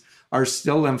Moonies, are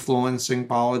still influencing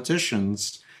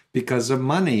politicians because of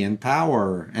money and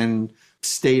power and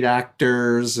state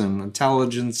actors and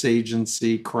intelligence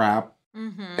agency crap.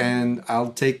 Mm-hmm. And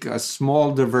I'll take a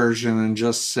small diversion and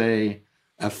just say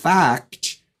a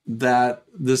fact that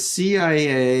the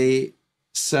CIA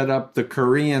set up the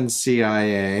Korean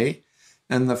CIA,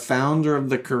 and the founder of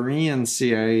the Korean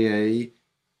CIA,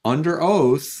 under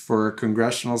oath for a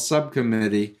congressional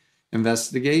subcommittee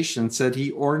investigation, said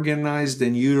he organized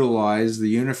and utilized the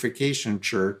Unification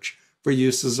Church for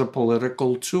use as a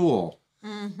political tool,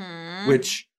 Mm-hmm.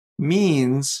 which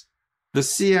means the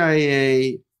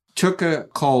CIA took a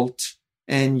cult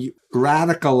and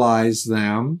radicalized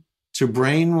them to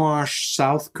brainwash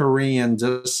South Korean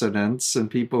dissidents and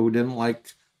people who didn't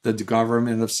like the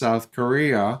government of South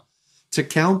Korea to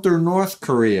counter North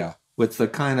Korea with the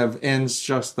kind of ends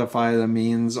justify the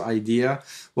means idea.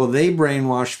 Well, they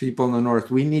brainwash people in the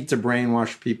North. We need to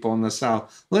brainwash people in the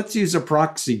South. Let's use a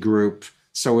proxy group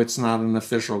so it's not an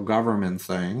official government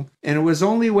thing. And it was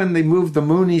only when they moved the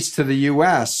Moonies to the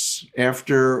U.S.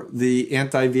 after the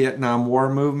anti-Vietnam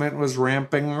War movement was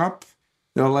ramping up.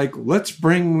 They're like, let's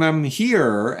bring them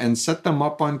here and set them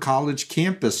up on college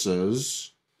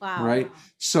campuses, Wow. right?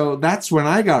 So that's when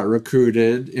I got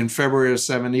recruited in February of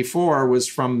 74 was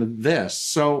from this.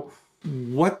 So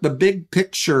what the big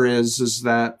picture is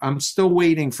that I'm still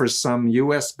waiting for some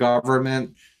U.S.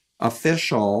 government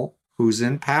official who's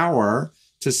in power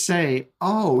to say,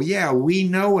 oh, yeah, we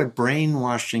know what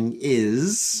brainwashing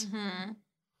is. Mm-hmm.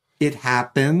 It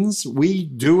happens. We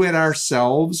do it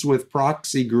ourselves with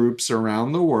proxy groups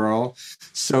around the world.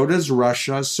 So does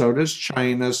Russia, so does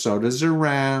China, so does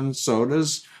Iran, so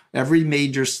does every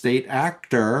major state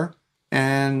actor,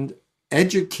 and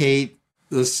educate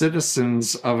the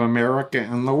citizens of America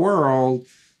and the world.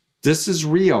 This is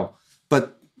real.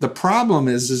 But the problem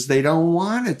is they don't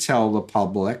want to tell the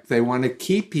public. They want to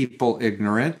keep people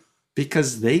ignorant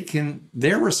because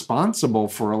they're responsible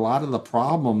for a lot of the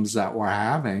problems that we're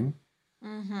having.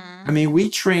 Mm-hmm. I mean, we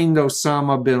trained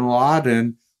Osama bin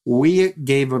Laden. We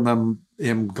gave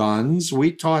him guns.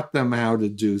 We taught them how to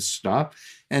do stuff.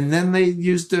 And then they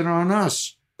used it on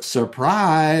us.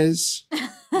 Surprise.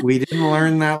 We didn't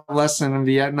learn that lesson in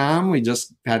Vietnam. We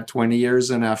just had 20 years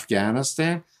in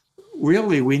Afghanistan.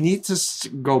 Really, we need to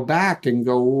go back and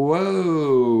go,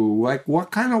 whoa, like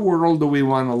what kind of world do we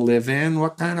want to live in?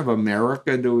 What kind of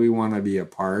America do we want to be a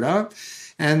part of?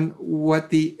 And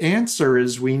what the answer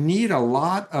is, we need a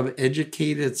lot of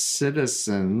educated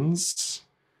citizens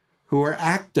who are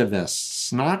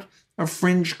activists, not a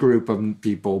fringe group of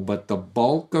people, but the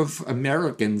bulk of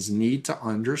Americans need to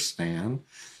understand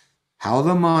how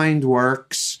the mind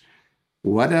works,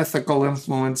 what ethical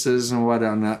influences and what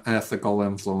unethical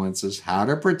influences, how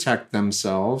to protect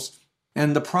themselves.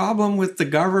 And the problem with the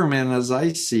government, as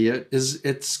I see it, is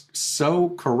it's so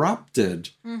corrupted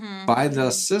by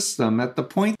the system at the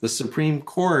point the Supreme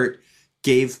Court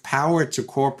gave power to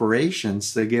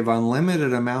corporations to give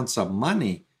unlimited amounts of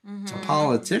money to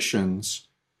politicians.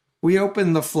 We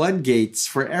opened the floodgates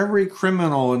for every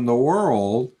criminal in the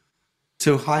world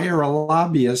to hire a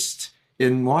lobbyist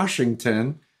in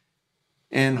Washington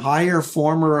and hire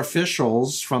former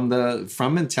officials from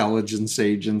intelligence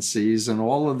agencies and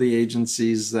all of the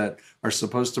agencies that are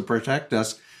supposed to protect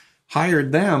us,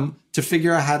 hired them to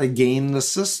figure out how to game the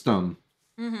system.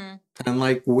 And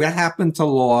like, what happened to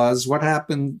laws? What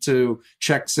happened to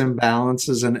checks and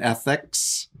balances and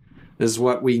ethics is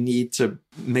what we need to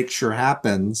make sure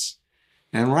happens.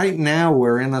 And right now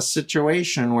we're in a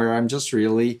situation where I'm just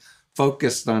really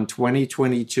focused on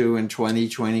 2022 and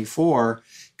 2024.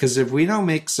 Because if we don't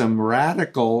make some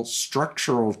radical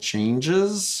structural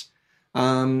changes,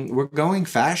 we're going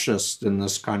fascist in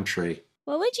this country.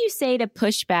 What would you say to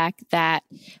pushback that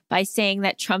by saying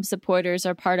that Trump supporters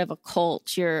are part of a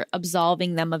cult, you're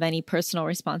absolving them of any personal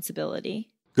responsibility?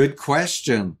 Good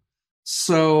question.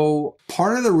 So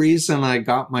part of the reason I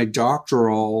got my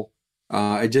doctoral,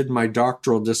 I did my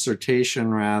doctoral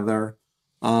dissertation rather,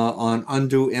 on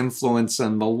undue influence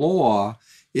and the law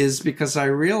is because I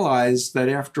realized that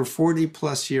after 40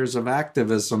 plus years of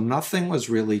activism, nothing was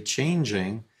really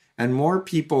changing and more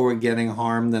people were getting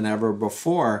harmed than ever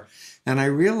before. And I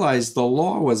realized the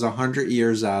law was 100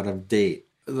 years out of date.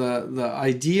 The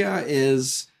idea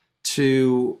is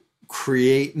to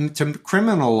criminalize.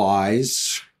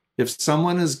 If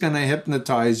someone is going to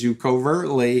hypnotize you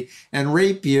covertly and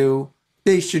rape you,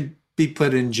 they should be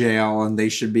put in jail and they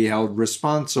should be held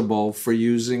responsible for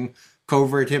using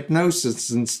covert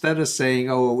hypnosis instead of saying,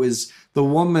 oh, it was the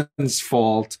woman's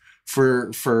fault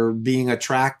for being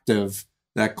attractive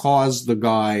that caused the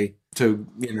guy to,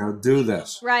 do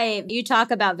this. Right. You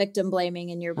talk about victim blaming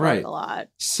in your book Right. a lot.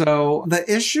 So the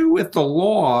issue with the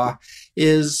law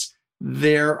is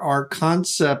there are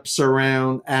concepts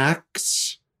around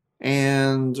acts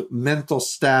and mental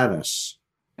status.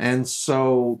 And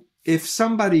so if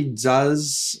somebody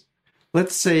does,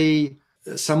 let's say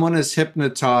someone is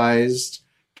hypnotized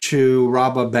to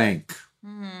rob a bank.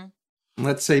 Mm-hmm.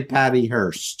 Let's say Patty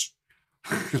Hearst.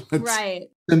 Right.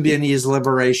 Symbionese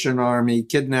Liberation Army,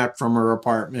 kidnapped from her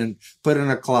apartment, put in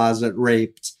a closet,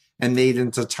 raped, and made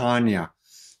into Tanya.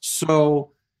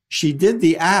 So she did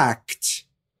the act,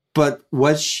 but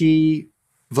was she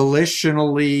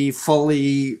volitionally,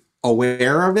 fully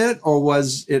aware of it, or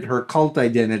was it her cult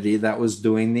identity that was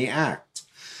doing the act?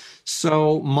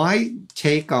 So my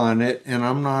take on it, and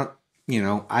I'm not,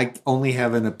 I only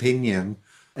have an opinion.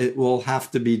 It will have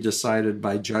to be decided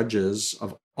by judges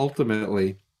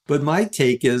ultimately. But my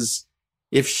take is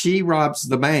if she robs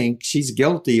the bank, she's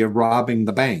guilty of robbing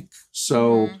the bank.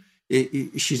 So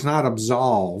she's not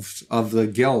absolved of the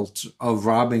guilt of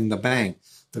robbing the bank.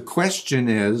 The question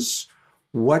is,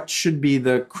 what should be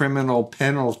the criminal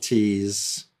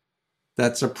penalties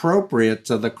that's appropriate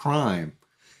to the crime?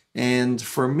 And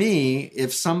for me,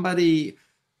 if somebody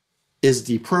is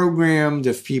deprogrammed,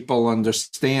 if people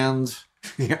understand,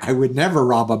 I would never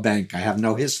rob a bank. I have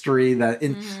no history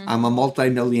I'm a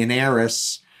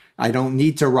multimillionaires. I don't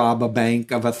need to rob a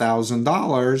bank of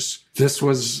 $1,000. This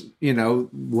was,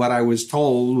 what I was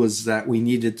told was that we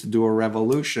needed to do a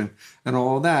revolution and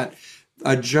all of that.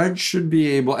 A judge should be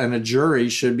able, and a jury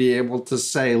should be able to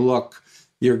say, look,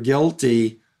 you're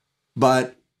guilty,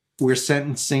 but we're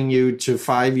sentencing you to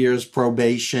 5 years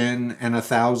probation and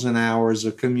 1,000 hours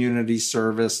of community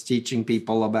service teaching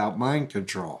people about mind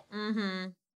control. Mm-hmm.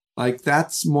 Like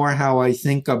that's more how I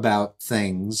think about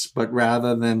things, but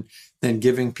rather than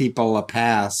giving people a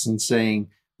pass and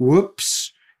saying,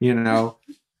 whoops, you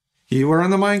were on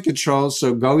the mind control,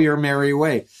 so go your merry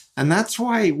way. And that's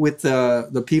why with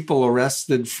the people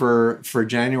arrested for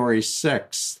January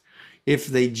 6th, if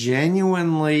they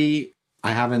genuinely,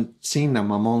 I haven't seen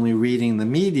them, I'm only reading the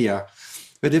media,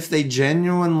 but if they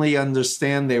genuinely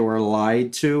understand they were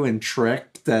lied to and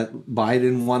tricked, that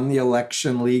Biden won the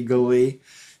election legally,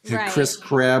 Right. Chris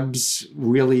Krebs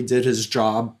really did his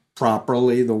job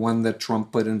properly, the one that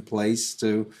Trump put in place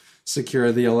to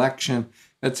secure the election,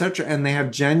 etc., and they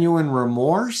have genuine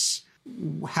remorse,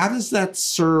 how does that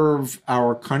serve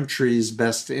our country's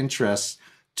best interest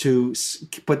to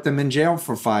put them in jail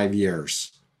for 5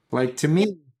 years? Like, to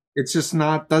me, it's just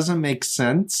doesn't make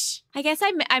sense. I guess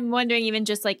I'm wondering even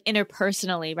just like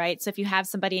interpersonally, right? So if you have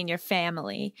somebody in your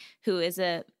family who is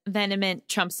a vehement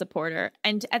Trump supporter,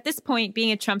 and at this point, being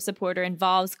a Trump supporter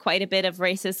involves quite a bit of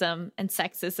racism and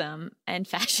sexism and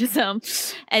fascism.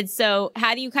 And so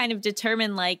how do you kind of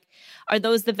determine, like, are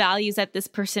those the values that this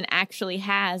person actually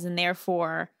has? And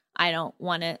therefore, I don't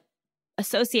want to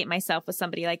associate myself with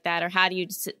somebody like that? Or how do you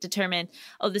determine,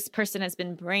 oh, this person has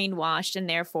been brainwashed and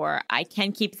therefore I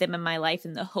can keep them in my life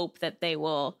in the hope that they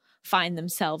will find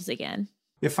themselves again?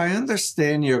 If I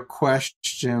understand your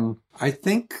question, I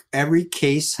think every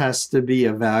case has to be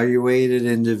evaluated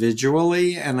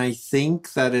individually, and I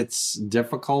think that it's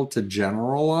difficult to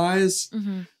generalize.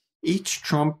 Mm-hmm. Each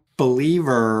Trump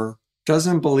believer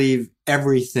doesn't believe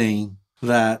everything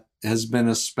that has been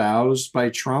espoused by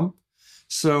Trump.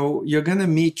 So you're going to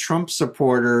meet Trump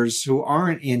supporters who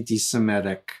aren't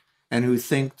anti-Semitic and who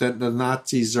think that the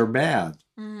Nazis are bad,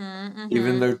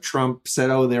 even though Trump said,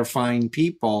 oh, they're fine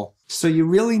people. So you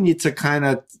really need to kind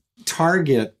of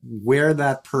target where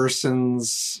that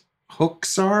person's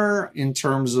hooks are in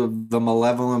terms of the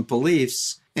malevolent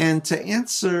beliefs And to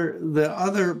answer the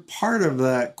other part of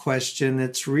that question,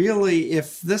 it's really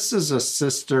if this is a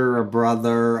sister, a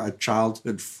brother, a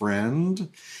childhood friend,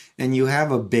 and you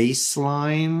have a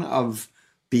baseline of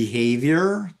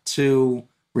behavior to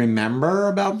remember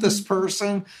about this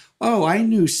person. Oh, I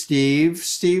knew Steve.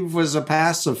 Steve was a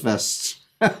pacifist.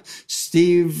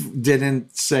 Steve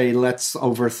didn't say, let's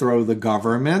overthrow the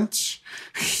government,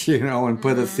 and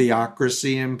put a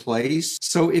theocracy in place.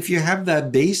 So if you have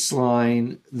that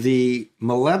baseline, the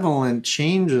malevolent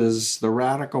changes, the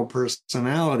radical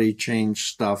personality change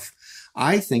stuff,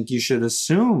 I think you should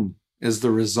assume is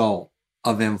the result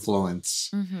of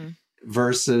influence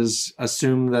versus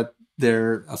assume that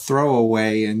they're a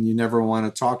throwaway and you never want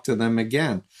to talk to them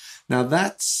again. Now,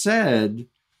 that said,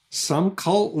 some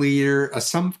cult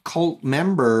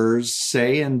members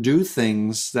say and do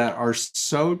things that are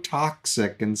so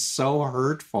toxic and so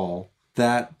hurtful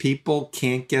that people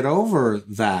can't get over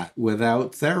that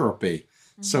without therapy.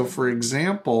 So, for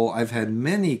example, I've had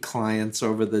many clients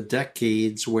over the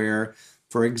decades where,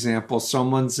 for example,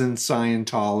 someone's in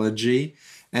Scientology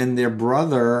and their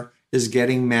brother is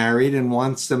getting married and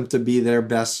wants them to be their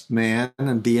best man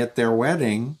and be at their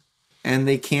wedding, and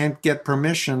they can't get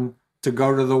permission to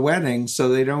go to the wedding, so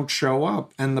they don't show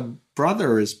up. And the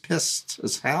brother is pissed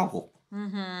as hell.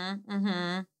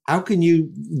 How can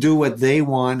you do what they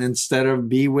want instead of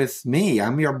be with me?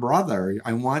 I'm your brother.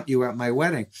 I want you at my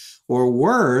wedding. Or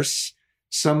worse,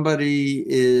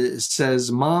 somebody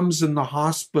says, Mom's in the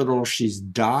hospital. She's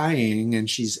dying and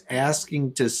she's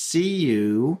asking to see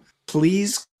you.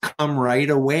 Please come right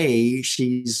away.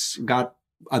 She's got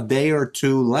a day or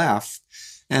two left.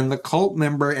 And the cult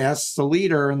member asks the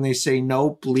leader and they say,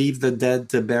 nope, leave the dead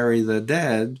to bury the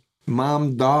dead.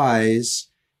 Mom dies.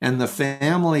 And the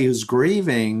family who's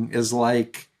grieving is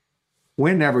like,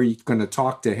 we're never going to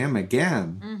talk to him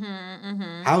again.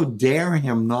 How dare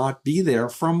him not be there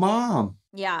for Mom?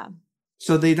 Yeah.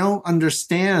 So they don't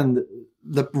understand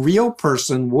the real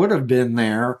person would have been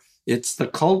there. It's the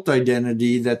cult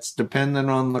identity that's dependent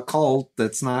on the cult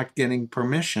that's not getting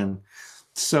permission.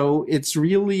 So it's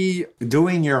really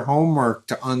doing your homework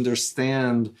to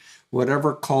understand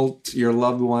whatever cult your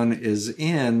loved one is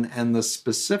in and the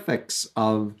specifics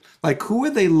of, like, who are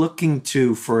they looking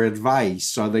to for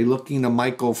advice? Are they looking to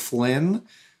Michael Flynn,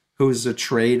 who's a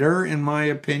traitor, in my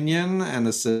opinion, and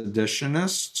a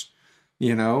seditionist,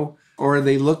 Or are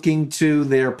they looking to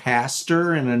their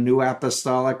pastor in a New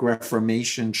Apostolic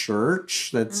Reformation church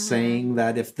that's saying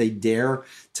that if they dare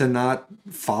to not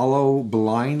follow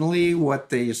blindly what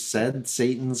they said,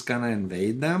 Satan's going to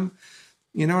invade them?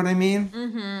 You know what I mean?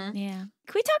 Yeah.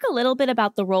 Can we talk a little bit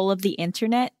about the role of the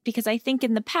internet? Because I think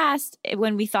in the past,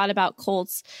 when we thought about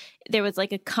cults, there was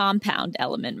like a compound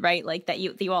element, right? Like that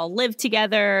you all lived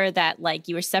together, that like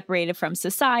you were separated from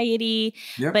society.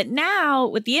 Yep. But now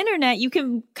with the internet, you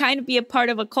can kind of be a part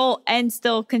of a cult and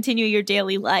still continue your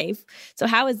daily life. So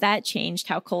how has that changed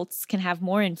how cults can have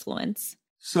more influence?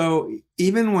 So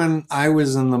even when I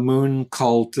was in the moon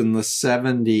cult in the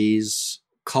 70s,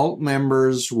 cult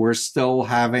members were still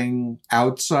having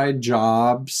outside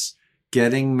jobs,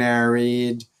 getting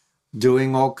married,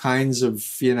 doing all kinds of,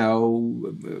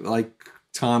 like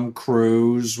Tom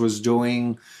Cruise was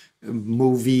doing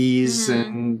movies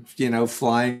and,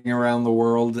 flying around the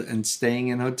world and staying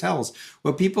in hotels.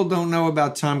 What people don't know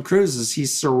about Tom Cruise is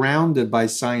he's surrounded by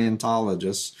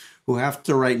Scientologists who have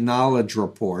to write knowledge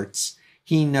reports.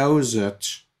 He knows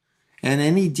it. And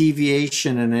any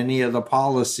deviation in any of the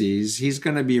policies, he's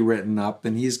going to be written up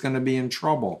and he's going to be in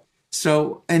trouble.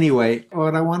 So anyway,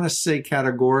 what I want to say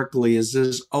categorically is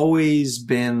there's always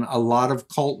been a lot of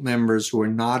cult members who are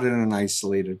not in an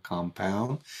isolated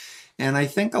compound. And I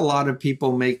think a lot of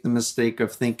people make the mistake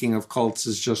of thinking of cults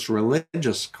as just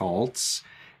religious cults.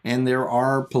 And there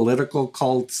are political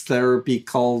cults, therapy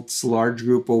cults, large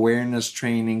group awareness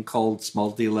training cults,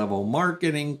 multi-level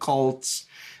marketing cults,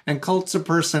 and cults of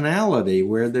personality,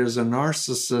 where there's a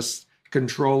narcissist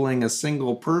controlling a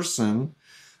single person,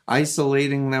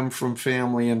 isolating them from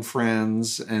family and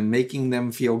friends, and making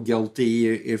them feel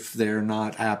guilty if they're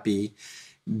not happy,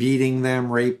 beating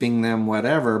them, raping them,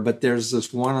 whatever. But there's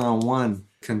this one-on-one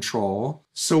control.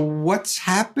 So what's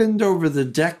happened over the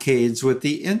decades with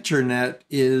the internet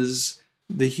is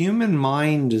the human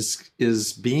mind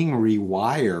is being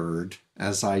rewired,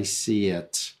 as I see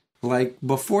it. Like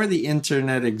before the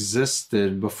internet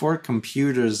existed, before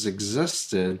computers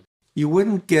existed, you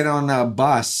wouldn't get on a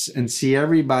bus and see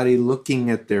everybody looking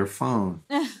at their phone.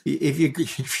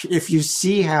 If you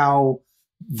see how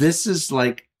this is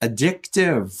like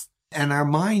addictive and our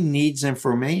mind needs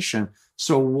information.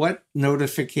 So what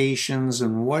notifications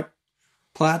and what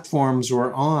platforms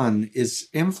we're on is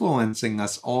influencing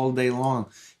us all day long.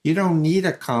 You don't need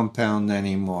a compound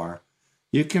anymore.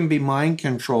 You can be mind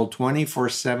controlled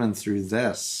 24/7 through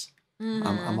this.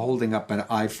 I'm holding up an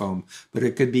iPhone, but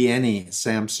it could be any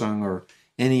Samsung or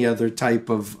any other type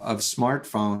of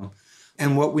smartphone.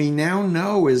 And what we now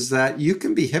know is that you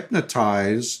can be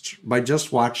hypnotized by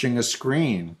just watching a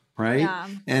screen, right? Yeah.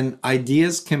 And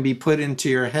ideas can be put into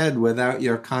your head without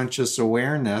your conscious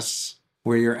awareness,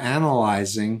 where you're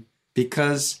analyzing,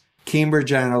 because Cambridge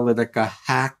Analytica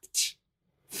hacked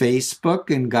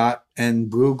Facebook and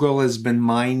Google has been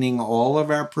mining all of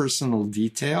our personal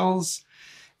details.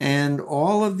 And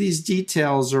all of these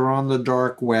details are on the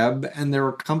dark web, and there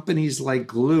are companies like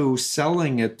Glue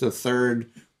selling it to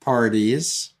third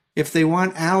parties. If they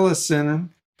want Allison,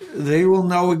 they will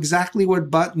know exactly what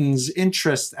buttons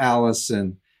interest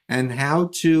Allison and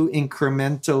how to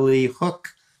incrementally hook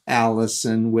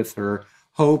Allison with her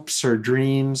hopes, her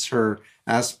dreams, her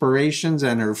aspirations,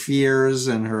 and her fears,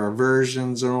 and her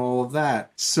aversions, and all of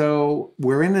that. So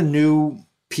we're in a new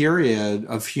period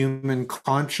of human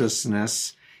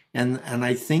consciousness. And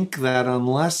I think that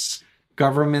unless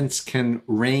governments can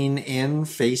rein in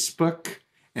Facebook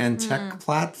and tech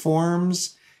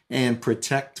platforms and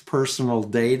protect personal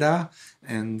data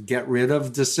and get rid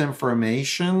of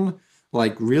disinformation,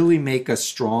 like really make a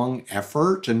strong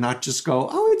effort and not just go,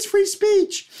 oh, it's free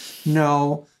speech.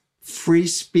 No, free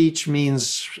speech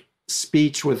means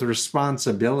speech with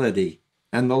responsibility.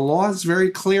 And the law is very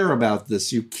clear about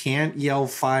this. You can't yell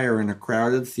fire in a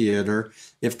crowded theater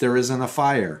if there isn't a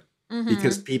fire,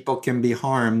 because people can be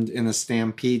harmed in a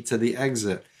stampede to the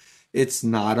exit. It's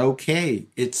not okay.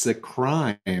 It's a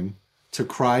crime to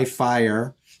cry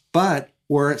fire. But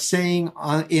we're saying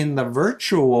in the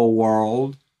virtual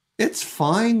world, it's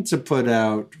fine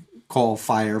to call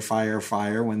fire, fire,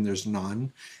 fire when there's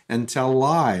none, and tell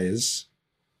lies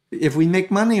if we make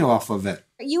money off of it.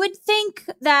 You would think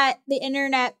that the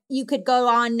internet, you could go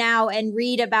on now and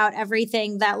read about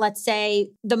everything that, let's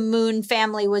say, the Moon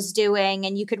family was doing,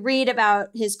 and you could read about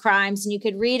his crimes, and you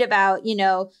could read about,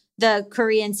 the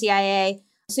Korean CIA.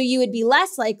 So you would be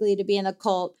less likely to be in the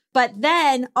cult. But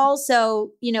then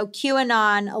also,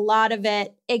 QAnon, a lot of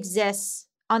it exists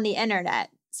on the internet.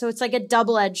 So it's like a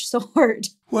double-edged sword.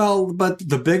 Well, but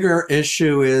the bigger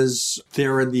issue is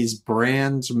there are these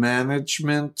brand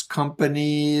management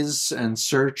companies and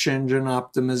search engine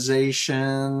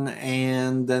optimization,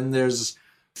 and then there's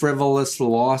frivolous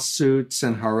lawsuits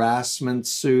and harassment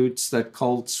suits that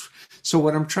cults. So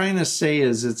what I'm trying to say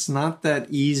is it's not that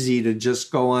easy to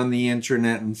just go on the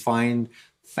internet and find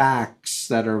facts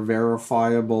that are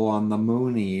verifiable on the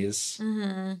Moonies.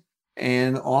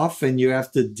 And often you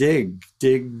have to dig,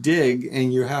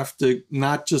 and you have to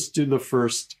not just do the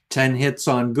first 10 hits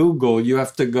on Google, you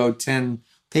have to go 10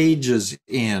 pages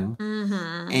in.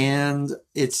 And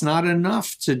it's not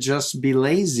enough to just be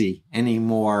lazy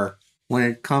anymore when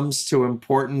it comes to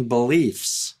important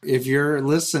beliefs. If you're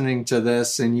listening to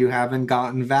this and you haven't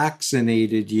gotten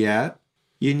vaccinated yet,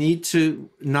 you need to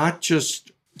not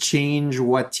just change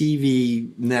what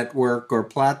TV network or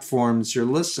platforms you're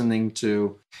listening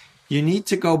to. You need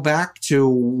to go back to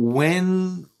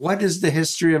what is the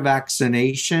history of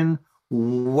vaccination?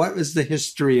 What is the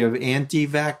history of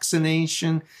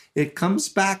anti-vaccination? It comes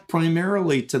back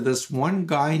primarily to this one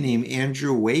guy named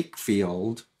Andrew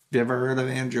Wakefield. Have you ever heard of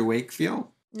Andrew Wakefield?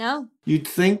 No. You'd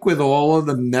think with all of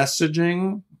the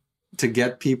messaging to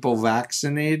get people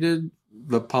vaccinated,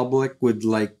 the public would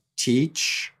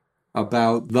teach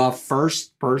about the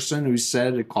first person who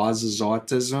said it causes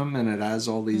autism and it has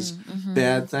all these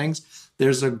bad things.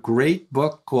 There's a great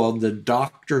book called The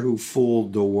Doctor Who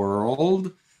Fooled the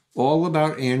World, all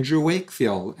about Andrew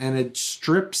Wakefield, and it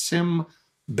strips him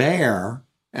bare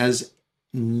as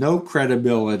no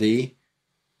credibility,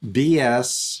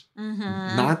 BS,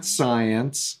 not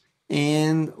science,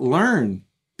 and learn.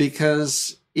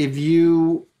 Because if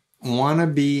you want to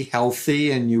be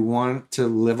healthy and you want to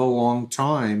live a long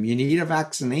time, you need a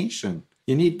vaccination.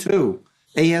 You need two,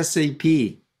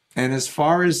 ASAP. And as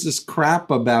far as this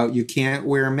crap about you can't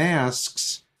wear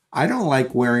masks, I don't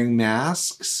like wearing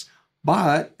masks,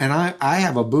 and I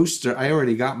have a booster. I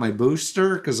already got my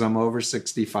booster because I'm over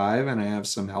 65 and I have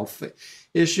some health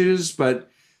issues, but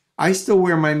I still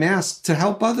wear my mask to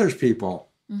help other people.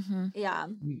 Yeah.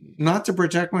 Not to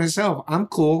protect myself. I'm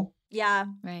cool. Yeah.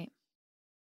 Right.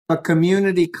 A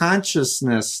community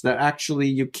consciousness that actually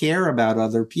you care about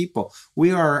other people.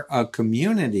 We are a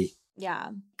community.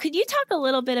 Yeah. Could you talk a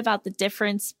little bit about the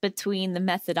difference between the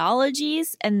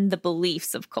methodologies and the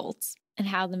beliefs of cults and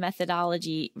how the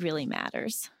methodology really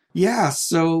matters? Yeah,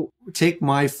 so take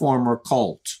my former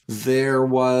cult. There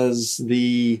was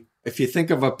if you think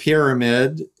of a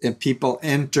pyramid and people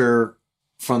enter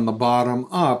from the bottom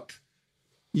up,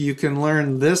 you can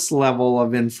learn this level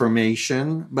of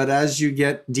information. But as you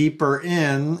get deeper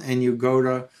in and you go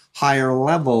to higher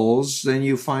levels, then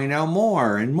you find out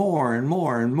more and more and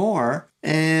more and more.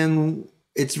 And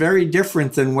it's very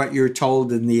different than what you're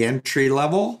told in the entry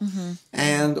level. Mm-hmm.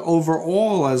 And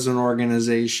overall, as an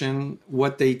organization,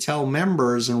 what they tell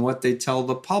members and what they tell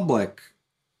the public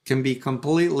can be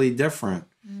completely different,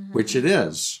 which it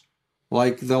is.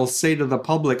 Like they'll say to the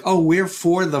public, oh, we're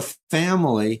for the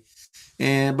family.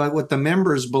 But what the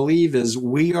members believe is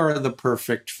we are the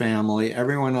perfect family.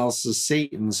 Everyone else is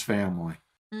Satan's family.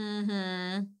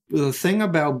 Mm-hmm. The thing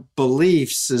about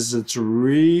beliefs is it's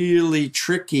really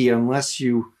tricky unless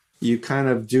you kind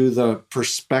of do the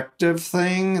perspective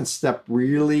thing and step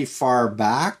really far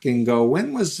back and go,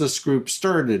 when was this group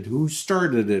started? Who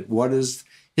started it? What is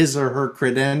his or her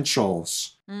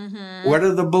credentials? Mm-hmm. What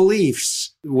are the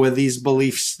beliefs? Were these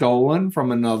beliefs stolen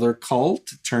from another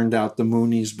cult? It turned out the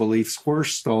Moonies' beliefs were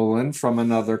stolen from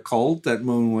another cult that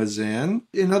Moon was in.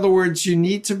 In other words, you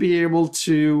need to be able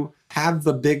to have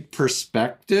the big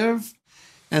perspective.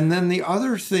 And then the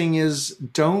other thing is,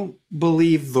 don't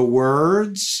believe the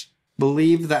words,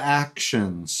 believe the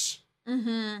actions.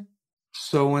 Mm-hmm.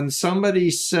 So when somebody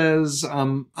says,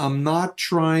 I'm not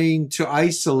trying to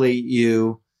isolate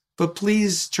you, but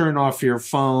please turn off your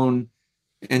phone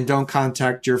and don't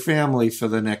contact your family for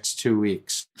the next 2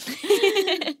 weeks.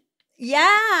 Yeah.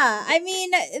 I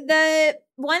mean, the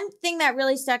one thing that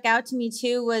really stuck out to me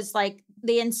too was like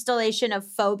the installation of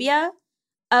phobia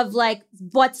of like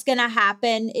what's going to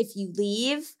happen if you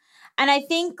leave. And I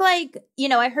think like, you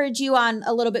know, I heard you on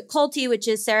A Little Bit Culty, which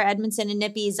is Sarah Edmondson and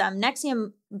Nippy's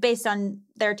Nexium, based on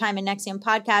their time in Nexium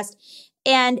podcast.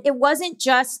 And it wasn't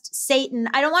just Satan.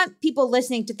 I don't want people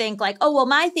listening to think like, oh, well,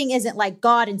 my thing isn't like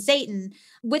God and Satan.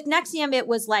 With Nexium, it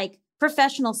was like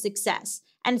professional success.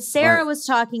 And Sarah was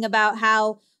talking about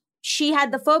how she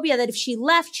had the phobia that if she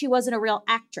left, she wasn't a real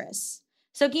actress.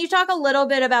 So can you talk a little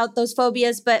bit about those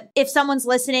phobias? But if someone's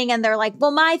listening and they're like,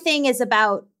 well, my thing is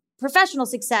about professional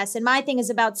success and my thing is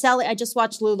about selling. I just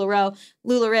watched Lula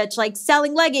Rich, like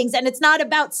selling leggings, and it's not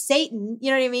about Satan.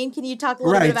 You know what I mean? Can you talk a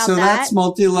little bit about so that? that's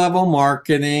multi-level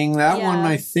marketing. That Yeah. one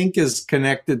I think is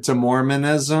connected to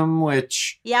Mormonism,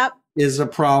 which Yep. is a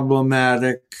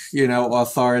problematic,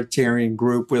 authoritarian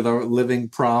group with a living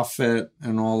prophet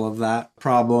and all of that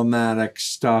problematic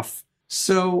stuff.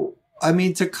 So, I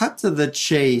mean, to cut to the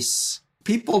chase,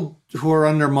 people who are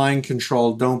under mind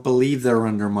control don't believe they're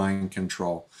under mind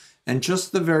control. And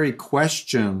just the very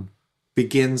question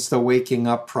begins the waking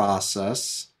up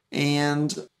process.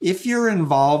 And if you're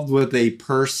involved with a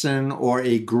person or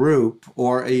a group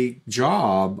or a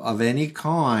job of any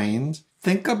kind,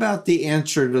 think about the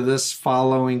answer to this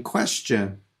following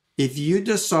question. If you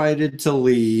decided to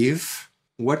leave,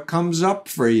 what comes up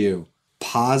for you?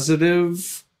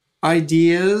 Positive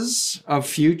ideas of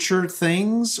future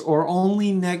things or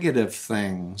only negative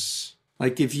things?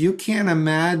 Like if you can't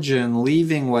imagine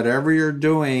leaving whatever you're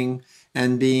doing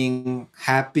and being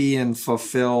happy and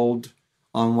fulfilled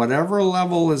on whatever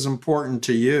level is important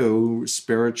to you,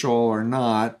 spiritual or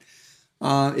not,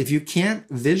 if you can't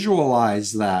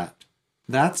visualize that,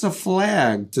 that's a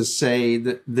flag to say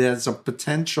that there's a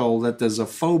potential that there's a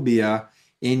phobia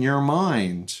in your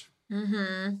mind.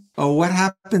 Mm-hmm. Oh, what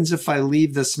happens if I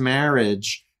leave this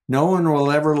marriage? No one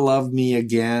will ever love me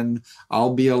again.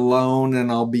 I'll be alone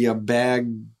and I'll be a bag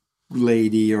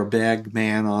lady or bag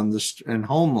man and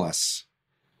homeless.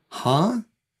 Huh?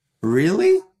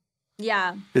 Really?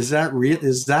 Yeah. Is that real?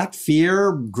 Is that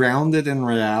fear grounded in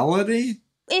reality?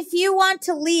 If you want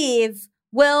to leave,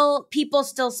 will people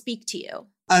still speak to you?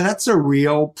 That's a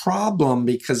real problem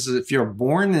because if you're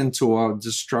born into a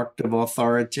destructive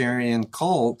authoritarian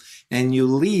cult and you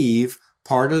leave,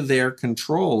 part of their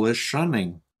control is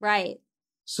shunning. Right.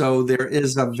 So there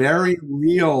is a very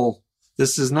real,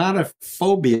 this is not a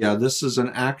phobia, this is an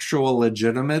actual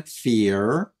legitimate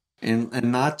fear and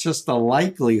not just a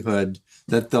likelihood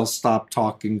that they'll stop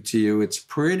talking to you. It's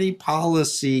pretty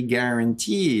policy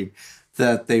guaranteed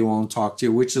that they won't talk to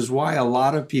you, which is why a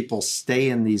lot of people stay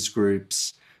in these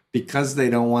groups because they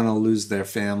don't want to lose their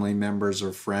family members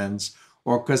or friends,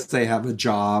 or because they have a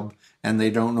job and they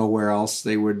don't know where else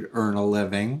they would earn a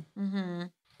living. Mm-hmm.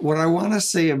 What I want to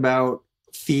say about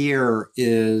fear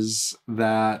is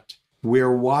that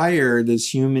we're wired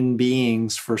as human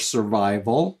beings for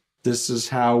survival. This is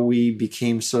how we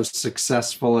became so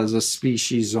successful as a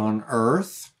species on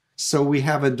Earth. So we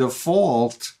have a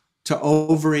default to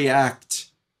overreact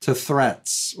to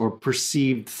threats or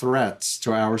perceived threats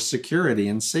to our security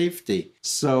and safety.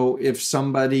 So if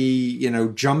somebody,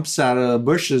 jumps out of the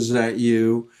bushes at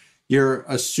you, you're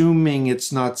assuming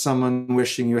it's not someone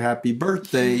wishing you happy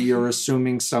birthday. You're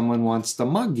assuming someone wants to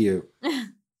mug you,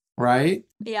 right?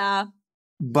 Yeah.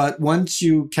 But once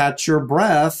you catch your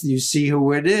breath, you see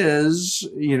who it is.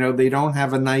 They don't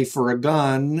have a knife or a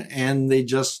gun, and they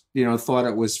just, thought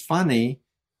it was funny.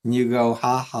 And you go,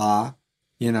 ha ha,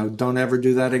 don't ever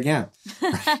do that again,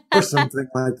 or something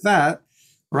like that,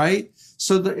 right?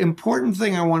 So the important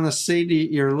thing I want to say to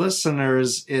your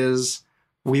listeners is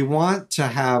we want to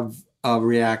have a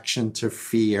reaction to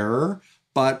fear,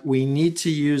 but we need to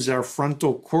use our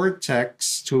frontal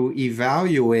cortex to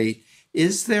evaluate,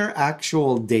 is there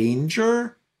actual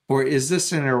danger, or is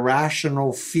this an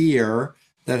irrational fear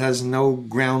that has no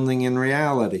grounding in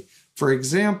reality? For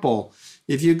example,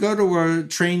 if you go to a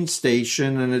train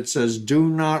station and it says, do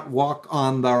not walk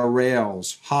on the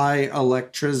rails, high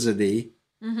electricity,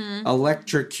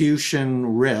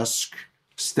 electrocution risk,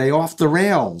 stay off the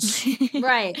rails.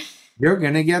 Right. You're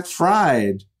going to get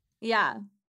fried. Yeah.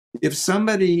 If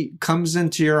somebody comes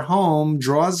into your home,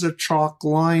 draws a chalk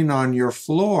line on your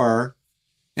floor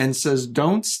and says,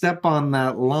 don't step on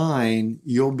that line,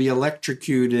 you'll be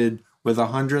electrocuted with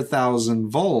 100,000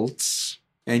 volts,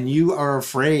 and you are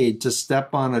afraid to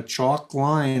step on a chalk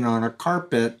line on a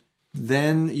carpet,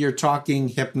 then you're talking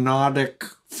hypnotic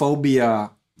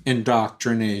phobia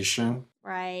indoctrination.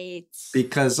 Right.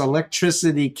 Because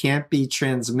electricity can't be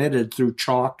transmitted through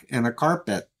chalk and a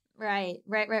carpet. Right.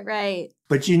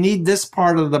 But you need this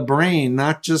part of the brain,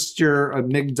 not just your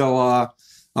amygdala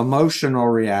emotional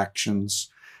reactions.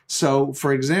 So,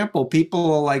 for example,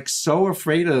 people are like so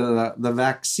afraid of the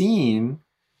vaccine,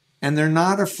 and they're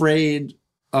not afraid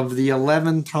of the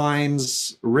 11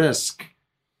 times risk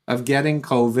of getting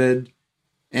COVID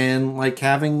and like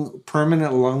having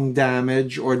permanent lung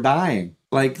damage or dying.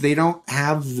 Like they don't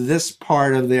have this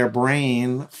part of their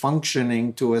brain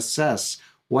functioning to assess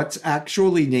what's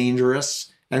actually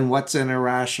dangerous and what's an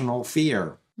irrational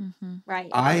fear. Right.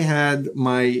 I had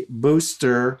my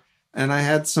booster and I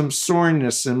had some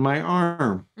soreness in my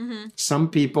arm. Some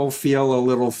people feel a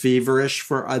little feverish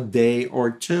for a day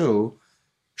or two,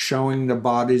 showing the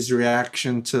body's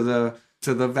reaction to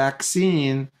the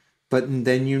vaccine. But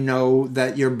then you know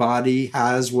that your body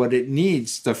has what it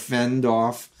needs to fend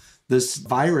off this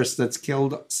virus that's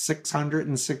killed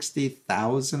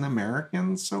 660,000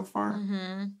 Americans so far.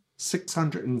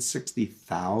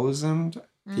 660,000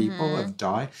 people have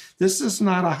died. This is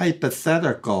not a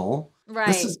hypothetical. Right.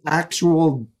 This is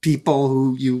actual people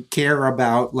who you care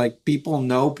about, like people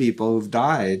know people who've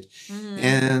died,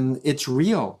 and it's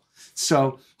real.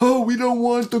 So, we don't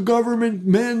want the government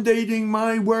mandating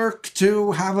my work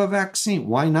to have a vaccine.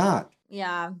 Why not?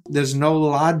 Yeah. There's no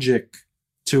logic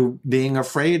to being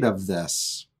afraid of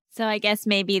this. So I guess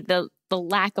maybe the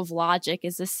lack of logic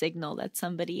is a signal that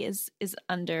somebody is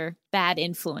under bad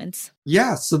influence.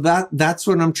 Yeah, so that's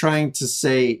what I'm trying to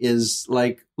say is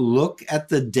like, look at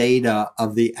the data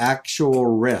of the actual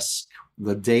risk.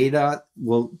 The data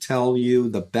will tell you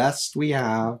the best we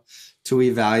have to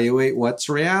evaluate what's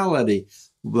reality.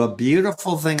 The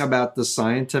beautiful thing about the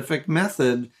scientific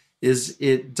method is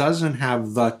it doesn't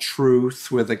have the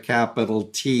truth with a capital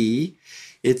T.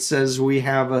 It says we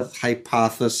have a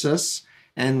hypothesis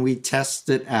and we test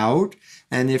it out.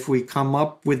 And if we come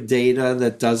up with data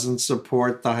that doesn't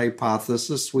support the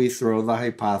hypothesis, we throw the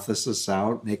hypothesis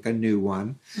out, make a new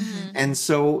one. And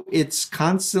so it's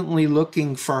constantly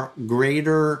looking for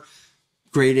greater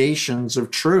gradations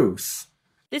of truth.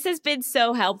 This has been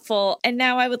so helpful, and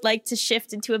now I would like to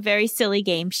shift into a very silly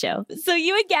game show. So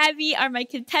you and Gabby are my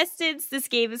contestants. This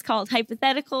game is called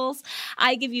Hypotheticals.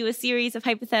 I give you a series of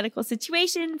hypothetical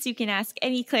situations. You can ask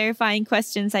any clarifying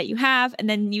questions that you have, and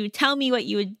then you tell me what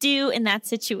you would do in that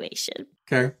situation.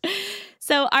 Okay.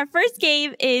 So our first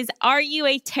game is, are you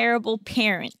a terrible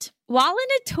parent? While in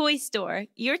a toy store,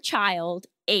 your child,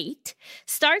 8,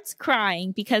 starts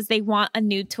crying because they want a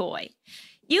new toy.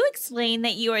 You explain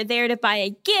that you are there to buy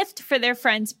a gift for their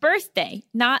friend's birthday,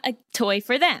 not a toy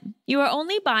for them. You are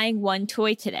only buying one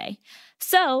toy today.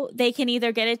 So they can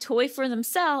either get a toy for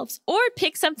themselves or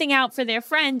pick something out for their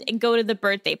friend and go to the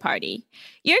birthday party.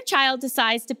 Your child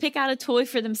decides to pick out a toy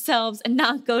for themselves and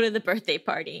not go to the birthday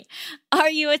party. Are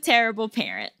you a terrible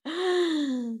parent?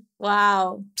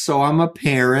 Wow. So I'm a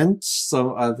parent.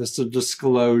 So this is a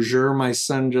disclosure. My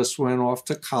son just went off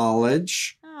to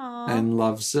college. And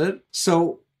loves it.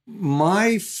 So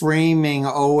my framing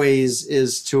always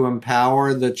is to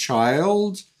empower the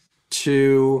child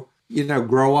to,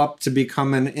 grow up to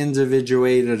become an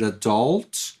individuated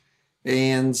adult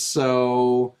And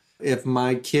so if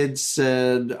my kid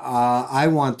said, I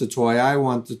want the toy, I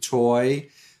want the toy,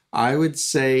 I would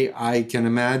say, I can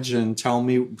imagine, tell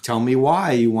me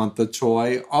why you want the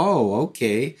toy. Oh,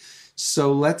 okay.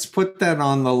 So let's put that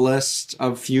on the list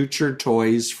of future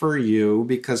toys for you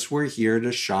because we're here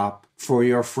to shop for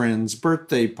your friend's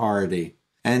birthday party.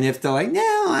 And if they're like,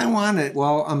 no, I want it.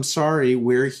 Well, I'm sorry.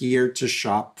 We're here to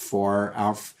shop for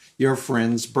your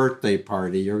friend's birthday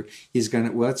party.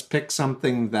 Let's pick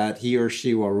something that he or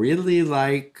she will really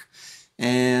like.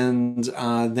 And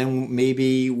then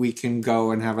maybe we can go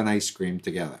and have an ice cream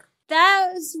together.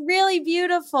 That was really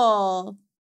beautiful.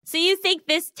 So you think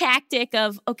this tactic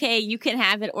of, okay, you can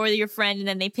have it or your friend and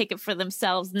then they pick it for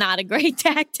themselves, not a great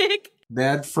tactic?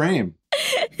 Bad frame.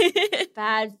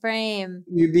 Bad frame.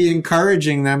 You'd be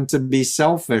encouraging them to be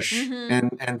selfish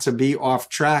and to be off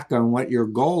track on what your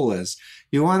goal is.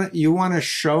 You want to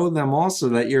show them also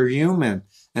that you're human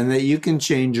and that you can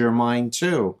change your mind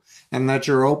too, and that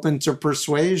you're open to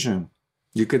persuasion.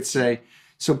 You could say,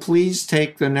 so please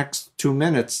take the next 2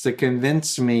 minutes to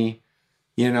convince me,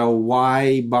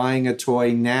 why buying a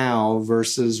toy now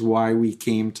versus why we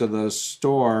came to the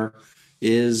store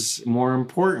is more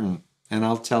important. And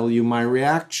I'll tell you my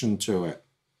reaction to it.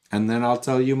 And then I'll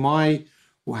tell you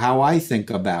how I think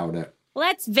about it. Well,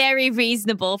 that's very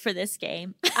reasonable for this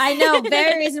game. I know,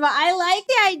 very reasonable. I like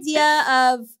the idea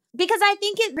of, because I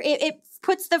think it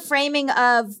puts the framing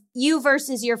of you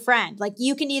versus your friend. Like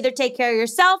you can either take care of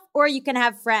yourself or you can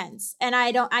have friends. And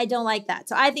I don't like that.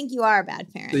 So I think you are a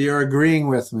bad parent. So you're agreeing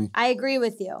with me. I agree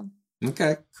with you.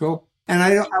 Okay, cool. And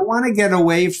I want to get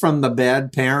away from the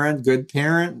bad parent, good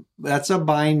parent. That's a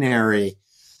binary.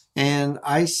 And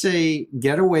I say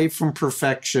get away from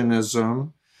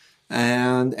perfectionism.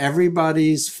 And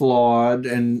everybody's flawed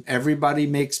and everybody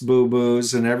makes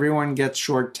boo-boos and everyone gets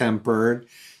short-tempered.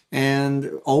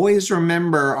 And always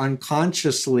remember,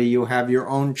 unconsciously, you have your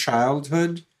own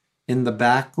childhood in the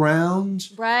background.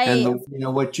 Right. And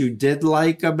what you did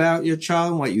like about your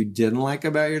child and what you didn't like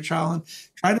about your child.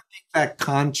 Try to make that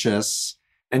conscious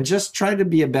and just try to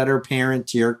be a better parent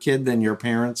to your kid than your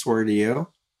parents were to you.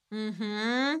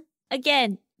 Mm-hmm.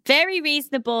 Again, very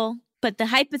reasonable, but the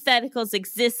hypotheticals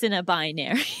exist in a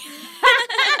binary.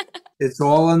 It's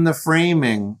all in the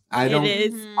framing. It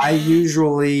is. I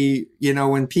usually,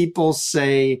 when people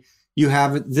say you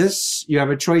have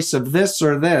a choice of this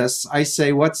or this, I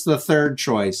say, what's the third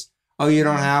choice? Oh, you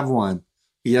don't have one.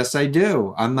 Yes, I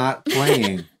do. I'm not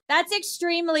playing. That's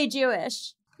extremely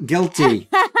Jewish. Guilty.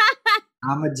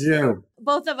 I'm a Jew.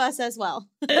 Both of us as well.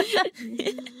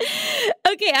 Okay,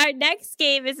 our next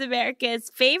game is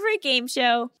America's favorite game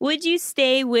show. Would you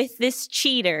stay with this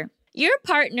cheater? Your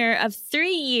partner of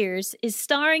 3 years is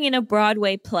starring in a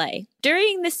Broadway play.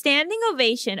 During the standing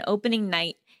ovation opening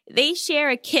night, they share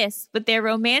a kiss with their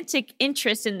romantic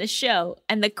interest in the show,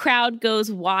 and the crowd goes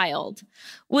wild.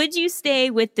 Would you stay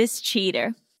with this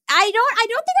cheater? I don't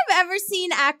think I've ever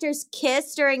seen actors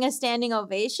kiss during a standing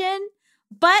ovation,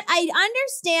 but I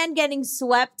understand getting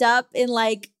swept up in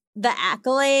like the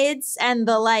accolades and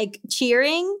the like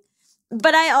cheering.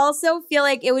 But I also feel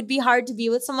like it would be hard to be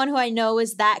with someone who I know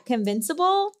is that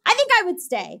convincible. I think I would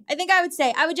stay.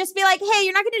 I would just be like, hey,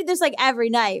 you're not going to do this like every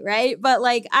night, right? But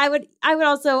like I would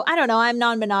also, I don't know, I'm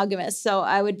non-monogamous. So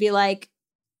I would be like,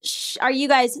 are you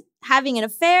guys having an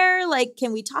affair? Like,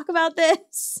 can we talk about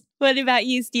this? What about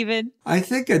you, Stephen? I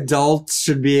think adults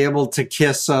should be able to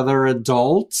kiss other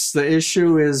adults. The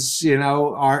issue is,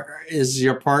 is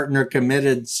your partner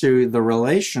committed to the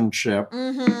relationship?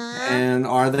 And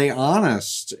are they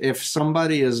honest? If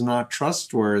somebody is not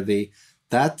trustworthy,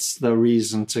 that's the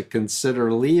reason to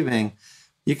consider leaving.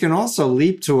 You can also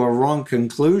leap to a wrong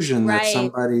conclusion that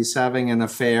somebody's having an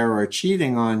affair or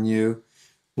cheating on you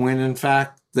when in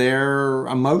fact they're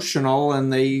emotional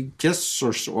and they kiss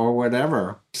or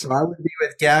whatever. So I would be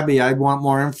with Gabby. I'd want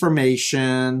more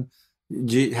information.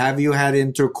 Have you had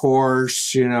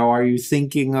intercourse? Are you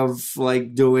thinking of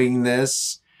like doing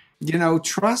this?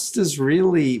 Trust is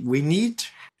really, we need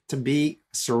to be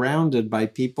surrounded by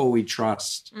people we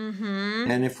trust.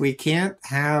 And if we can't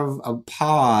have a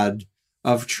pod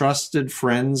of trusted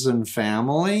friends and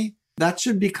family, that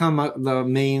should become the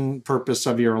main purpose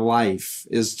of your life,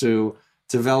 is to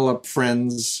develop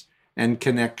friends and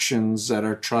connections that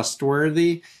are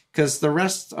trustworthy, because the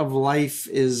rest of life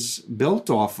is built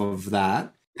off of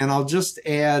that. And I'll just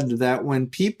add that when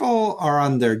people are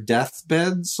on their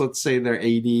deathbeds, let's say they're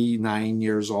 89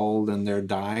 years old and they're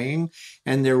dying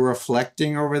and they're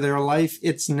reflecting over their life,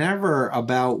 it's never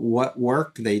about what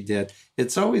work they did.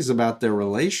 It's always about their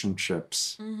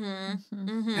relationships.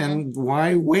 And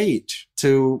why wait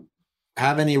to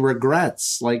have any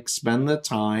regrets. Like, spend the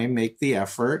time, make the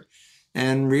effort,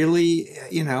 and really,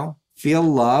 feel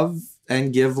love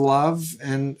and give love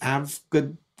and have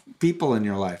good people in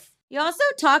your life. You also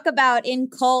talk about in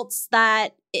cults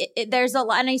that there's a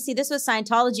lot, and I see this with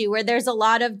Scientology, where there's a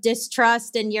lot of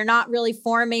distrust and you're not really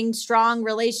forming strong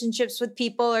relationships with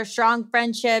people or strong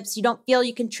friendships. You don't feel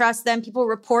you can trust them. People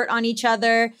report on each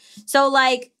other. So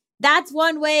like, that's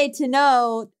one way to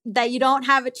know that you don't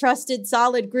have a trusted,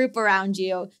 solid group around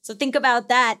you. So think about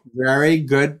that. Very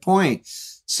good point.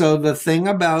 So the thing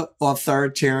about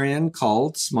authoritarian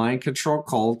cults, mind control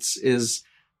cults, is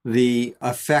the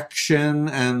affection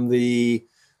and the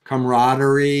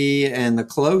camaraderie and the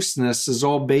closeness is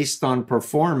all based on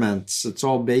performance. It's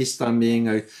all based on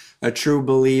being a true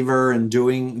believer and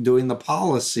doing the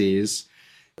policies.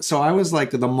 So I was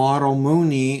like the model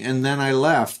Mooney, and then I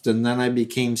left, and then I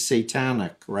became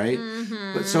satanic, right?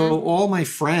 Mm-hmm. But so all my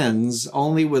friends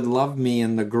only would love me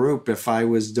in the group if I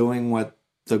was doing what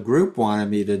the group wanted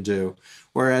me to do.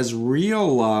 Whereas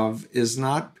real love is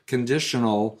not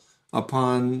conditional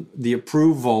upon the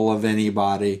approval of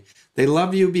anybody. They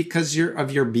love you because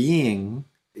of your being.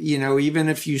 Even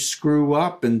if you screw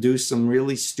up and do some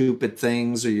really stupid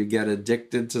things, or you get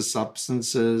addicted to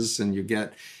substances and you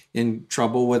get in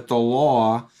trouble with the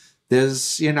law,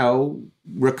 there's,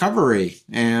 recovery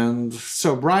and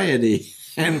sobriety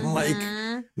and like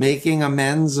making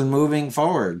amends and moving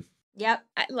forward. Yep.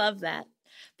 I love that.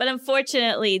 But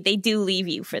unfortunately, they do leave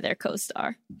you for their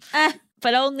co-star.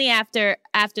 But only after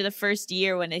the first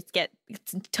year when it's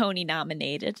Tony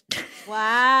nominated.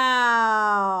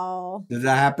 Wow. Did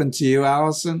that happen to you,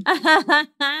 Allison?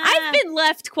 I've been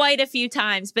left quite a few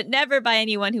times, but never by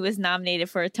anyone who was nominated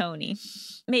for a Tony.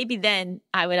 Maybe then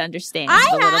I would understand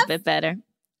a little bit better.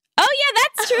 Oh, yeah,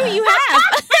 that's true. You have.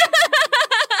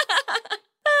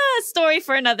 Story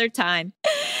for another time.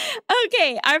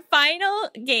 Okay, our final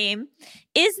game.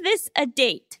 Is this a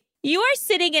date? You are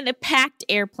sitting in a packed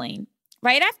airplane.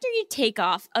 Right after you take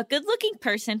off, a good-looking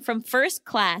person from first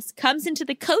class comes into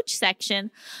the coach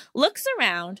section, looks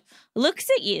around, looks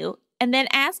at you, and then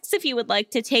asks if you would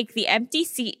like to take the empty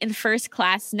seat in first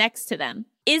class next to them.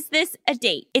 Is this a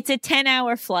date? It's a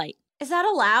 10-hour flight. Is that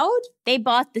allowed? They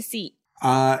bought the seat.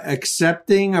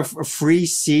 Accepting a free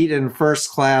seat in first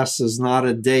class is not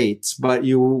a date, but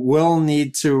you will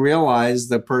need to realize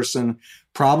the person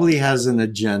probably has an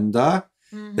agenda.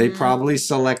 Mm-hmm. They probably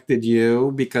selected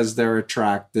you because they're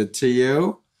attracted to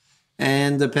you.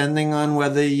 And depending on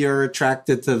whether you're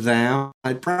attracted to them,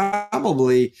 I'd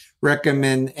probably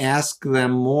recommend ask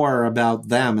them more about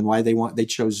them and why they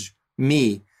chose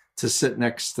me to sit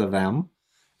next to them,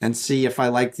 and see if I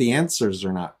like the answers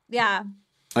or not. Yeah.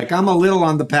 Like, I'm a little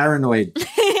on the paranoid.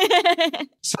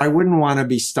 So I wouldn't want to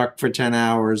be stuck for 10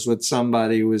 hours with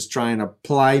somebody who is trying to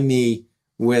ply me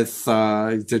with,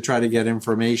 to try to get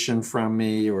information from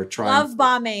me, or love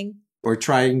bombing, or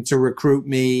trying to recruit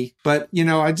me. But,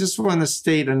 I just want to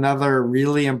state another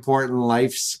really important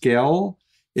life skill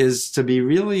is to be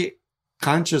really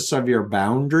conscious of your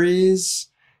boundaries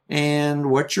and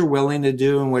what you're willing to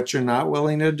do and what you're not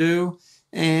willing to do,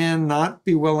 and not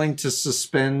be willing to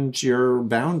suspend your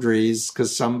boundaries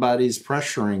because somebody's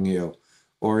pressuring you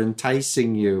or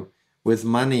enticing you with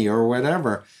money or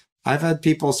whatever. I've had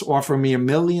people offer me $1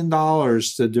 million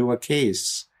to do a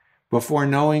case before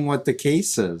knowing what the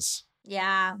case is.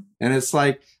 Yeah. And it's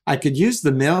like, I could use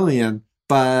the million,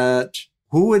 but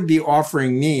who would be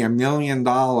offering me $1 million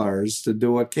to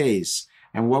do a case?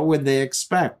 And what would they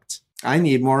expect? I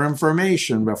need more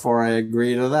information before I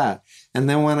agree to that. And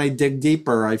then when I dig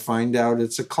deeper, I find out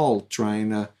it's a cult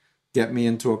trying to get me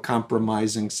into a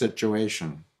compromising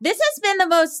situation. This has been the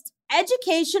most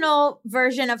educational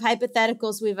version of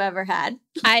hypotheticals we've ever had.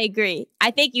 I agree. I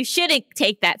think you shouldn't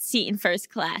take that seat in first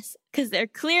class because they're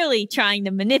clearly trying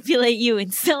to manipulate you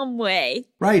in some way.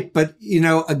 Right. But,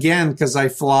 again, because I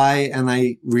fly and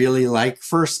I really like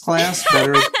first class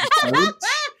better than coach,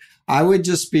 I would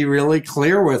just be really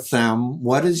clear with them.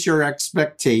 What is your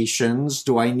expectations?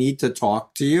 Do I need to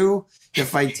talk to you?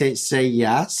 If I say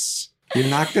yes, you're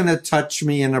not going to touch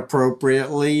me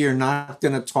inappropriately. You're not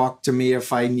going to talk to me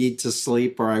if I need to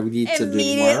sleep or I need to do work.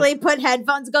 Immediately put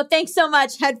headphones, go, thanks so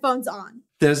much, headphones on.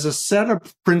 There's a set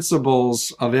of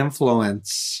principles of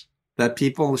influence that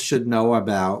people should know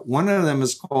about. One of them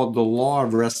is called the law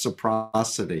of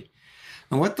reciprocity.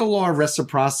 And what the law of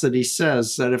reciprocity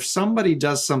says, that if somebody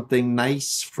does something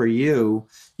nice for you,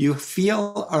 you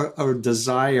feel a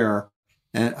desire,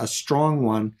 a strong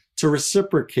one, to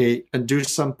reciprocate and do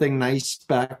something nice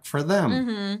back for them.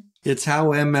 Mm-hmm. It's how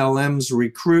MLMs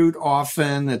recruit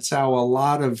often. It's how a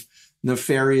lot of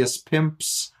nefarious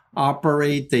pimps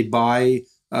operate. They buy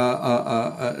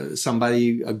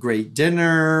somebody a great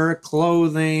dinner,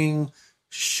 clothing,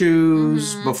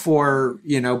 shoes before,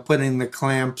 putting the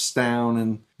clamps down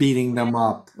and beating them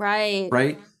up. Right.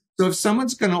 Right. So if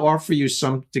someone's going to offer you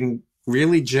something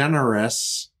really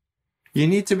generous, you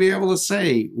need to be able to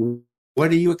say, what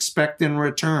do you expect in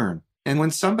return? And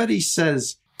when somebody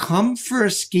says, come for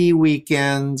a ski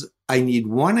weekend, I need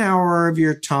 1 hour of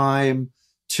your time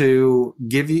to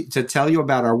tell you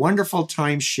about our wonderful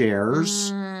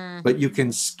timeshares, but you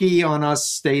can ski on us,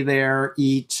 stay there,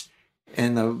 eat,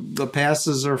 and the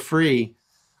passes are free.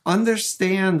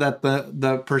 Understand that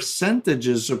the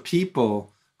percentages of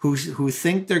people who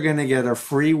think they're going to get a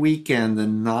free weekend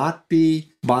and not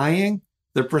be buying,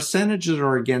 the percentages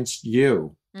are against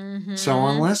you. So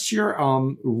unless you're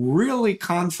really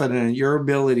confident in your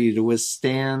ability to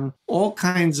withstand all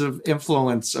kinds of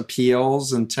influence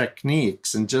appeals and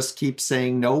techniques and just keep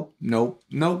saying, nope, nope,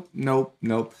 nope, nope,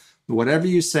 nope, whatever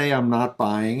you say, I'm not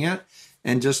buying it,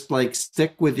 and just like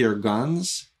stick with your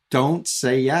guns, don't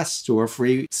say yes to a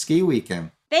free ski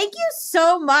weekend. Thank you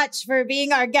so much for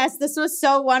being our guest. This was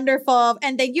so wonderful.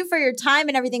 And thank you for your time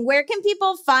and everything. Where can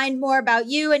people find more about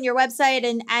you and your website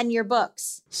and your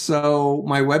books? So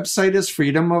my website is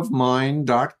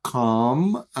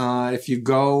freedomofmind.com. If you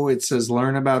go, it says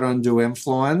learn about undue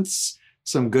influence.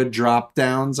 Some good drop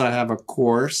downs. I have a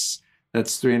course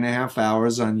that's 3.5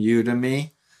 hours on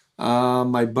Udemy.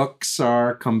 My books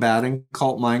are Combating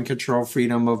Cult Mind Control,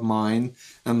 Freedom of Mind,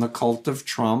 and The Cult of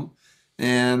Trump.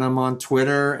 And I'm on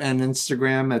Twitter and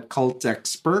Instagram at Cult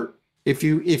Expert. If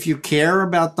you care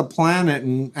about the planet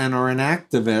and are an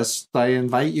activist, I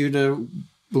invite you to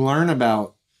learn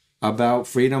about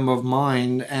freedom of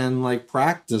mind and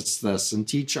practice this and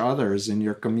teach others in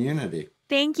your community.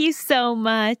 Thank you so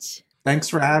much. Thanks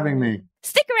for having me.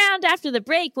 Stick around after the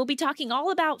break. We'll be talking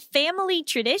all about family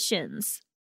traditions.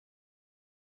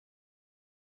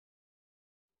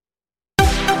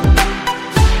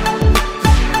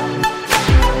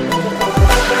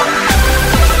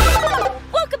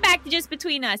 Welcome back to Just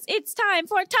Between Us. It's time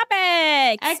for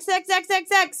topics.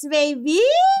 XXXXX, baby.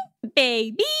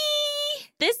 Baby.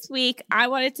 This week, I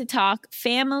wanted to talk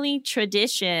family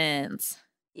traditions.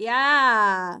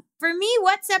 Yeah. For me,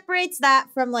 what separates that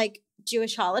from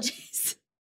Jewish holidays?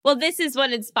 Well, this is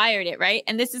what inspired it, right?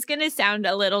 And this is going to sound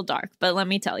a little dark, but let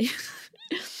me tell you.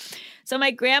 So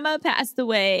my grandma passed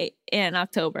away in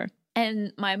October.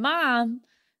 And my mom,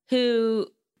 who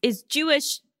is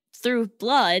Jewish through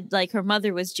blood, her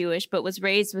mother was Jewish, but was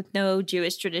raised with no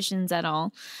Jewish traditions at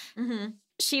all.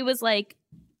 She was like,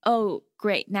 oh,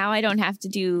 great. Now I don't have to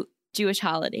do Jewish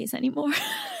holidays anymore.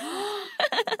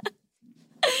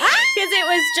 Because it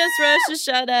was just Rosh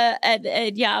Hashanah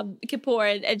and Yom Kippur.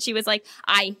 And she was like,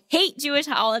 I hate Jewish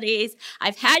holidays.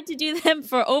 I've had to do them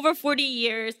for over 40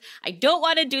 years. I don't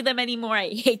want to do them anymore. I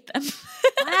hate them.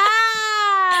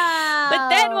 Wow. But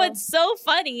then what's so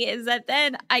funny is that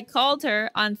then I called her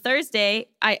on Thursday.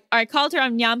 I called her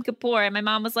on Yom Kippur, and my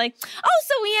mom was like, oh,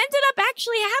 so we ended up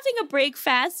actually having a break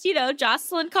fast.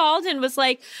 Jocelyn called and was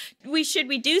like, should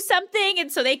we do something?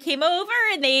 And so they came over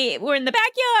and they were in the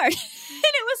backyard.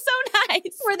 And it was so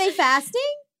nice. Were they fasting?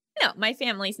 No, my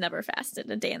family's never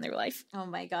fasted a day in their life. Oh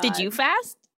my God. Did you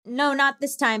fast? No, not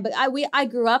this time, but I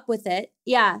grew up with it.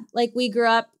 Yeah, we grew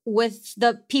up with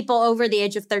the people over the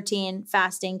age of 13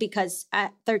 fasting because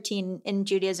at 13 in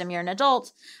Judaism, you're an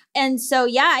adult. And so,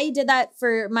 yeah, I did that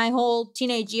for my whole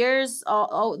teenage years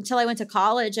until I went to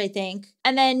college, I think.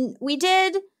 And then we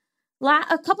did,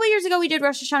 a couple of years ago, we did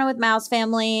Rosh Hashanah with Mal's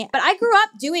family. But I grew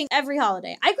up doing every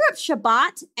holiday. I grew up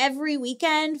Shabbat every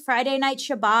weekend, Friday night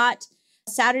Shabbat,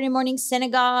 Saturday morning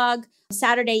synagogue,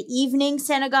 Saturday evening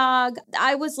synagogue.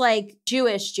 I was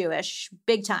Jewish,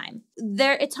 big time.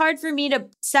 It's hard for me to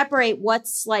separate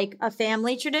what's a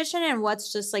family tradition and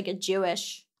what's just a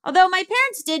Jewish. Although my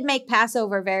parents did make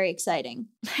Passover very exciting.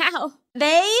 How?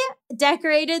 They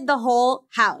decorated the whole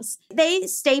house. They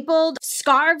stapled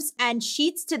scarves and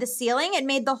sheets to the ceiling and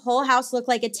made the whole house look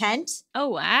like a tent. Oh,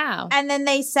 wow. And then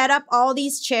they set up all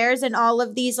these chairs and all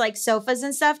of these sofas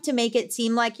and stuff to make it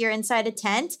seem like you're inside a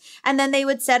tent. And then they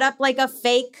would set up a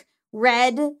fake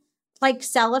red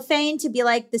cellophane to be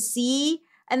the sea.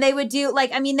 And they would do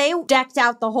they decked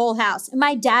out the whole house. And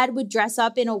my dad would dress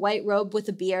up in a white robe with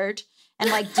a beard and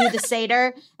do the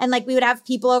Seder. And we would have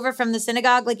people over from the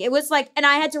synagogue. It was and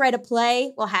I had to write a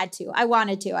play. Well, I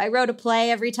wanted to. I wrote a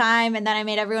play every time. And then I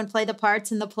made everyone play the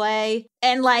parts in the play.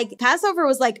 And Passover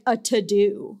was a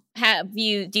to-do. Do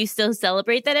you still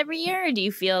celebrate that every year? Or do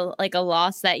you feel a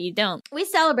loss that you don't? We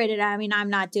celebrated it. I mean, I'm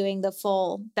not doing the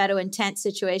full Bedouin tent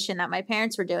situation that my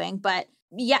parents were doing, but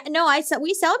Yeah, no,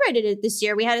 we celebrated it this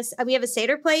year. We have a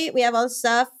Seder plate. We have all this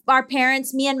stuff. Our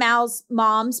parents, me and Mal's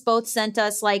moms, both sent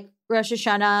us like Rosh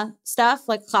Hashanah stuff,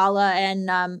 like challah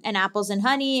and apples and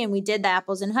honey. And we did the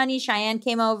apples and honey. Cheyenne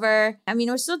came over. I mean,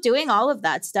 we're still doing all of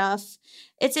that stuff.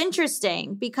 It's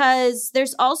interesting because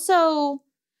there's also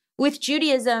with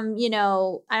Judaism, you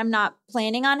know, I'm not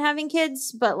planning on having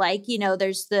kids, but like, you know,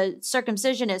 there's the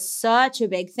circumcision is such a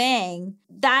big thing.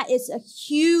 That is a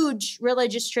huge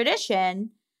religious tradition,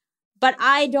 but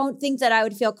I don't think that I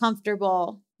would feel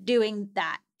comfortable doing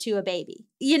that to a baby.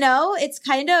 You know, it's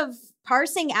kind of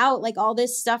parsing out like all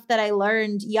this stuff that I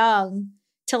learned young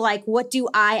to like, what do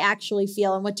I actually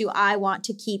feel and what do I want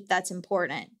to keep that's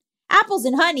important? Apples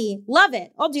and honey, love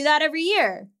it. I'll do that every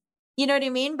year. You know what I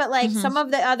mean? But like some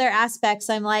of the other aspects,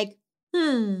 I'm like,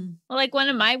 Well, like one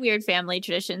of my weird family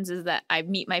traditions is that I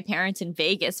meet my parents in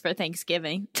Vegas for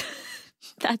Thanksgiving.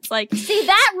 That's like, see,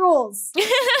 that rules.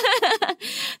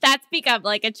 That's become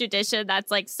like a tradition.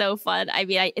 That's like so fun. I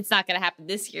mean, it's not going to happen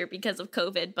this year because of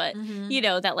COVID, but you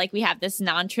know, that like we have this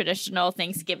non-traditional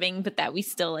Thanksgiving, but that we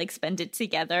still like spend it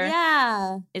together.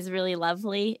 Yeah. Is really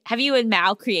lovely. Have you and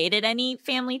Mal created any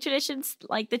family traditions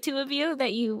like the two of you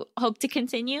that you hope to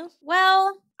continue?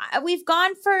 Well, we've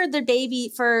gone for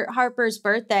Harper's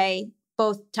birthday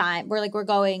both times. We're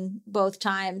going both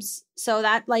times. So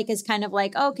that like is kind of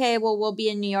like, okay, well, we'll be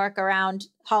in New York around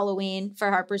Halloween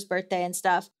for Harper's birthday and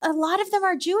stuff. A lot of them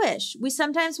are Jewish. We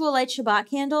sometimes will light Shabbat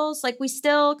candles. Like we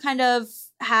still kind of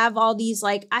have all these,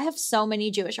 like, I have so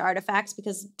many Jewish artifacts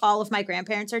because all of my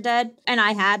grandparents are dead and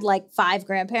I had like 5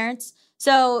 grandparents.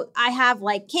 So I have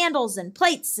like candles and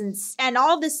plates and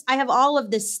all this. I have all of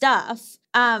this stuff.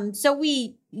 So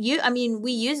we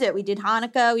use it. We did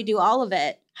Hanukkah. We do all of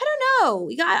it. I don't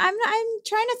know. I'm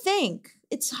trying to think.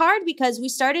 It's hard because we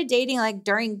started dating like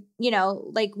during, you know,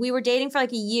 like we were dating for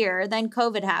like a year, then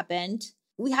COVID happened.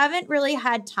 We haven't really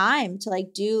had time to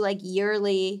like do like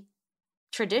yearly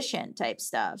tradition type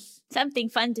stuff. Something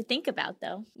fun to think about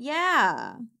though.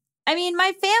 Yeah. I mean,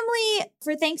 my family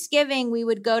for Thanksgiving, we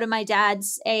would go to my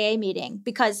dad's AA meeting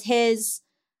because his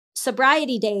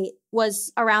sobriety date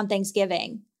was around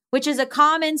Thanksgiving, which is a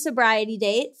common sobriety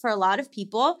date for a lot of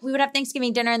people. We would have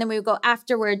Thanksgiving dinner and then we would go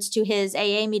afterwards to his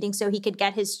AA meeting so he could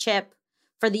get his chip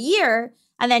for the year.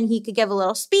 And then he could give a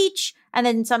little speech. And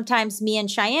then sometimes me and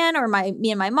Cheyenne or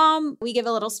me and my mom, we give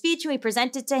a little speech and we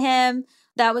present it to him.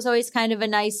 That was always kind of a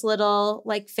nice little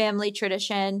like family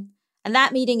tradition. And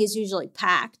that meeting is usually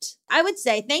packed. I would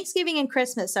say Thanksgiving and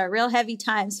Christmas are real heavy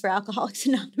times for Alcoholics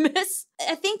Anonymous.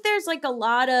 I think there's like a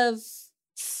lot of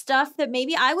stuff that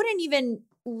maybe I wouldn't even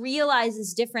realize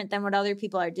is different than what other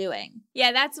people are doing.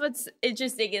 Yeah, that's what's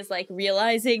interesting is like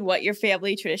realizing what your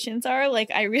family traditions are. Like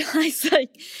I realized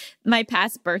like my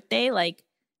past birthday, like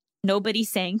nobody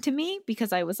sang to me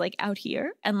because I was like out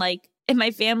here. And like in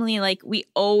my family, like we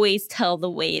always tell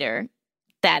the waiter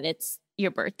that it's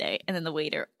your birthday, and then the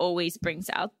waiter always brings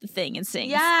out the thing and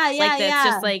sings. Yeah, like that's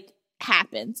just like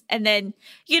happens. And then,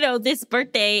 you know, this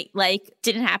birthday like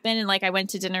didn't happen, and like I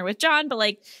went to dinner with John, but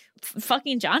like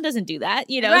fucking John doesn't do that,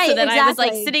 you know? Right, so then exactly. I was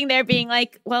like sitting there being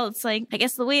like, well, it's like, I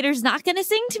guess the waiter's not going to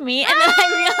sing to me. And then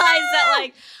I realized that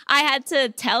like I had to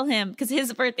tell him because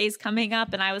his birthday's coming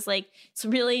up. And I was like, it's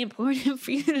really important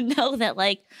for you to know that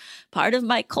like part of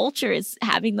my culture is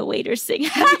having the waiter sing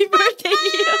happy birthday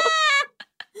to you.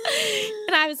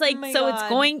 And I was like, so God.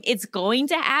 it's going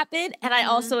to happen. And I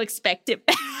also expect it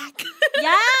back.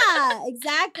 Yeah,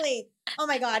 exactly. Oh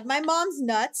my God. My mom's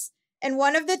nuts. And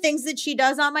one of the things that she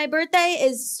does on my birthday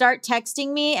is start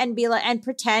texting me and be like, and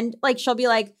pretend like she'll be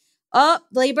like, oh,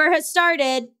 labor has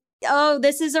started. Oh,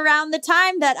 this is around the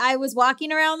time that I was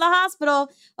walking around the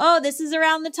hospital. Oh, this is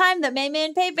around the time that Maymay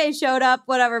and Pepe showed up,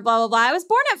 whatever, blah, blah, blah. I was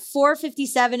born at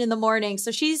 4:57 in the morning.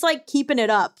 So she's like keeping it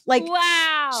up. Like,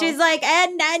 wow. She's like,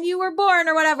 and you were born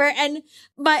or whatever. And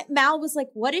Mal was like,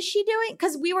 what is she doing?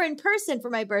 Because we were in person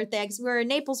for my birthday because we were in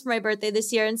Naples for my birthday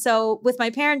this year. And so with my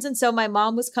parents. And so my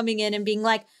mom was coming in and being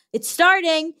like, it's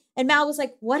starting. And Mal was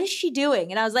like, what is she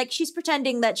doing? And I was like, she's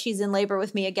pretending that she's in labor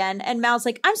with me again. And Mal's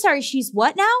like, I'm sorry, she's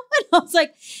what now? And I was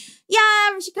like,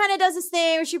 yeah, she kind of does this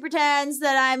thing where she pretends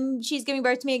that she's giving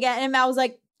birth to me again. And Mal was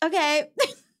like, okay.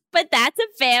 But that's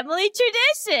a family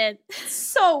tradition.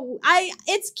 So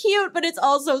it's cute, but it's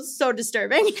also so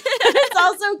disturbing. It's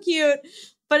also cute,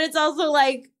 but it's also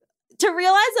like to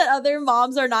realize that other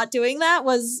moms are not doing that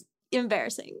was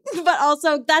embarrassing. But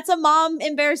also that's a mom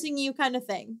embarrassing you kind of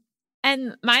thing.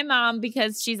 And my mom,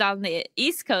 because she's on the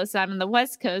East Coast, I'm on the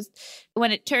West Coast,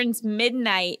 when it turns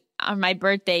midnight on my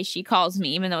birthday, she calls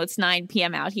me, even though it's 9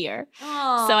 p.m. out here.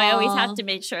 Aww. So I always have to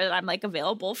make sure that I'm like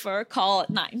available for a call at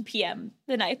 9 p.m.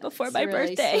 the night before my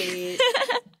really birthday. sweet.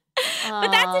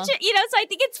 But that's such a, so I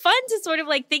think it's fun to sort of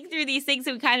like think through these things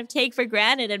that we kind of take for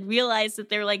granted and realize that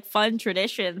they're like fun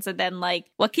traditions. And then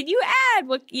like, what can you add?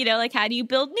 What, like how do you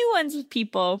build new ones with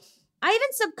people? I even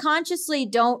subconsciously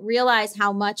don't realize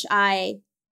how much I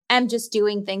am just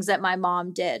doing things that my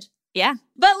mom did. Yeah.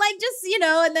 But like just,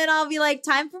 and then I'll be like,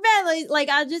 time for bed. Like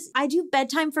I do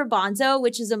Bedtime for Bonzo,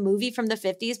 which is a movie from the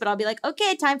 50s, but I'll be like,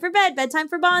 okay, time for bed, bedtime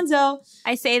for Bonzo.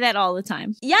 I say that all the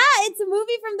time. Yeah, it's a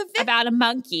movie from the 50s. About a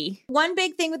monkey. One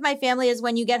big thing with my family is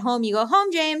when you get home, you go home,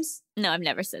 James. No, I've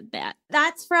never said that.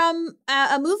 That's from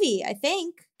a movie, I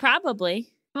think. Probably.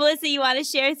 Melissa, you want to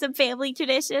share some family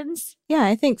traditions? Yeah,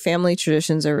 I think family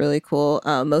traditions are really cool.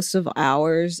 Most of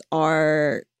ours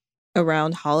are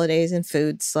around holidays and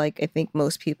foods, like I think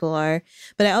most people are.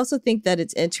 But I also think that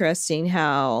it's interesting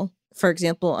how, for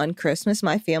example, on Christmas,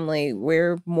 my family,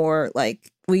 we're more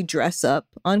like we dress up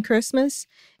on Christmas.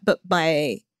 But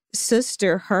my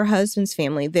sister, her husband's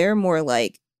family, they're more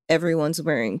like everyone's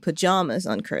wearing pajamas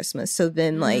on Christmas. So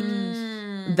then like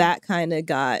that kind of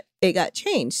got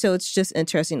changed. So it's just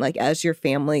interesting, like as your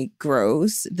family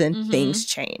grows, then things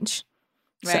change.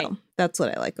 Right. So that's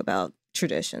what I like about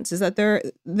traditions, is that they're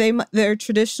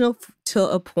traditional to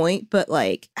a point, but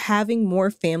like having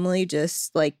more family,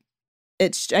 just like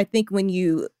I think when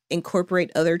you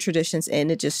incorporate other traditions in,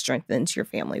 it just strengthens your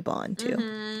family bond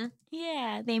too.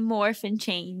 Yeah, they morph and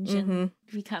change and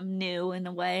become new in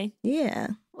a way. Yeah.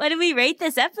 What do we rate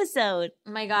this episode?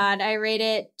 Oh my God, I rate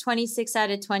it 26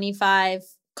 out of 25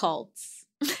 cults.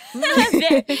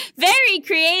 Very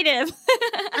creative.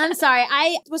 I'm sorry.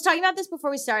 I was talking about this before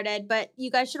we started, but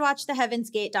you guys should watch the Heaven's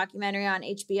Gate documentary on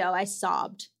HBO. I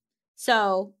sobbed.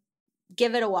 So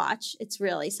give it a watch. It's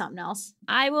really something else.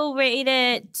 I will rate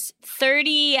it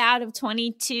 30 out of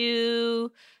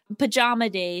 22 pajama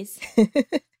days.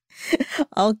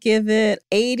 I'll give it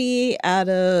 80 out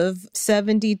of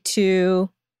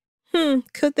 72.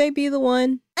 Could they be the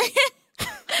one?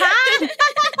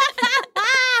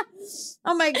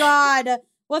 Oh my God.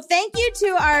 Well, thank you to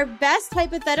our best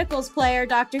hypotheticals player,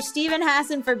 Dr. Stephen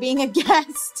Hassan, for being a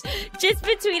guest. Just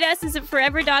Between Us is a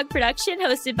Forever Dog production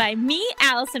hosted by me,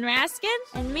 Allison Raskin.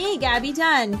 And me, Gabby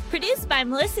Dunn. Produced by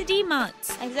Melissa D.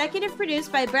 Montz. Executive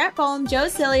produced by Brett Boehm, Joe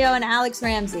Cilio, and Alex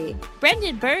Ramsey.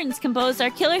 Brendan Burns composed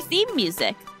our killer theme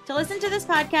music. To listen to this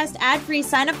podcast ad-free,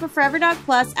 sign up for Forever Dog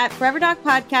Plus at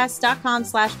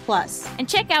foreverdogpodcast.com/plus. And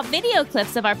check out video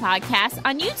clips of our podcast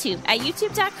on YouTube at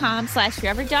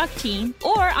youtube.com/foreverdogteen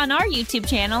or on our YouTube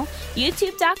channel,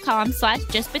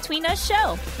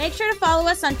 youtube.com/justbetweenusshow. Make sure to follow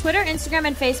us on Twitter, Instagram,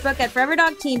 and Facebook at Forever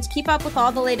Dog Teen to keep up with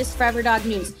all the latest Forever Dog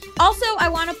news. Also, I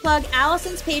want to plug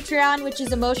Allison's Patreon, which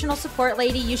is Emotional Support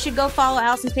Lady. You should go follow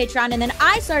Allison's Patreon. And then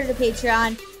I started a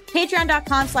Patreon,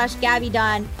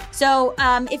 patreon.com/GabbyDunn. So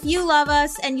if you love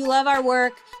us and you love our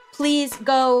work, please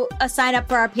go sign up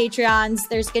for our Patreons.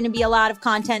 There's going to be a lot of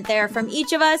content there from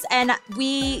each of us, and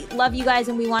we love you guys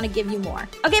and we want to give you more.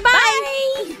 Okay,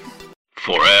 bye!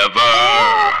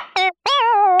 Forever.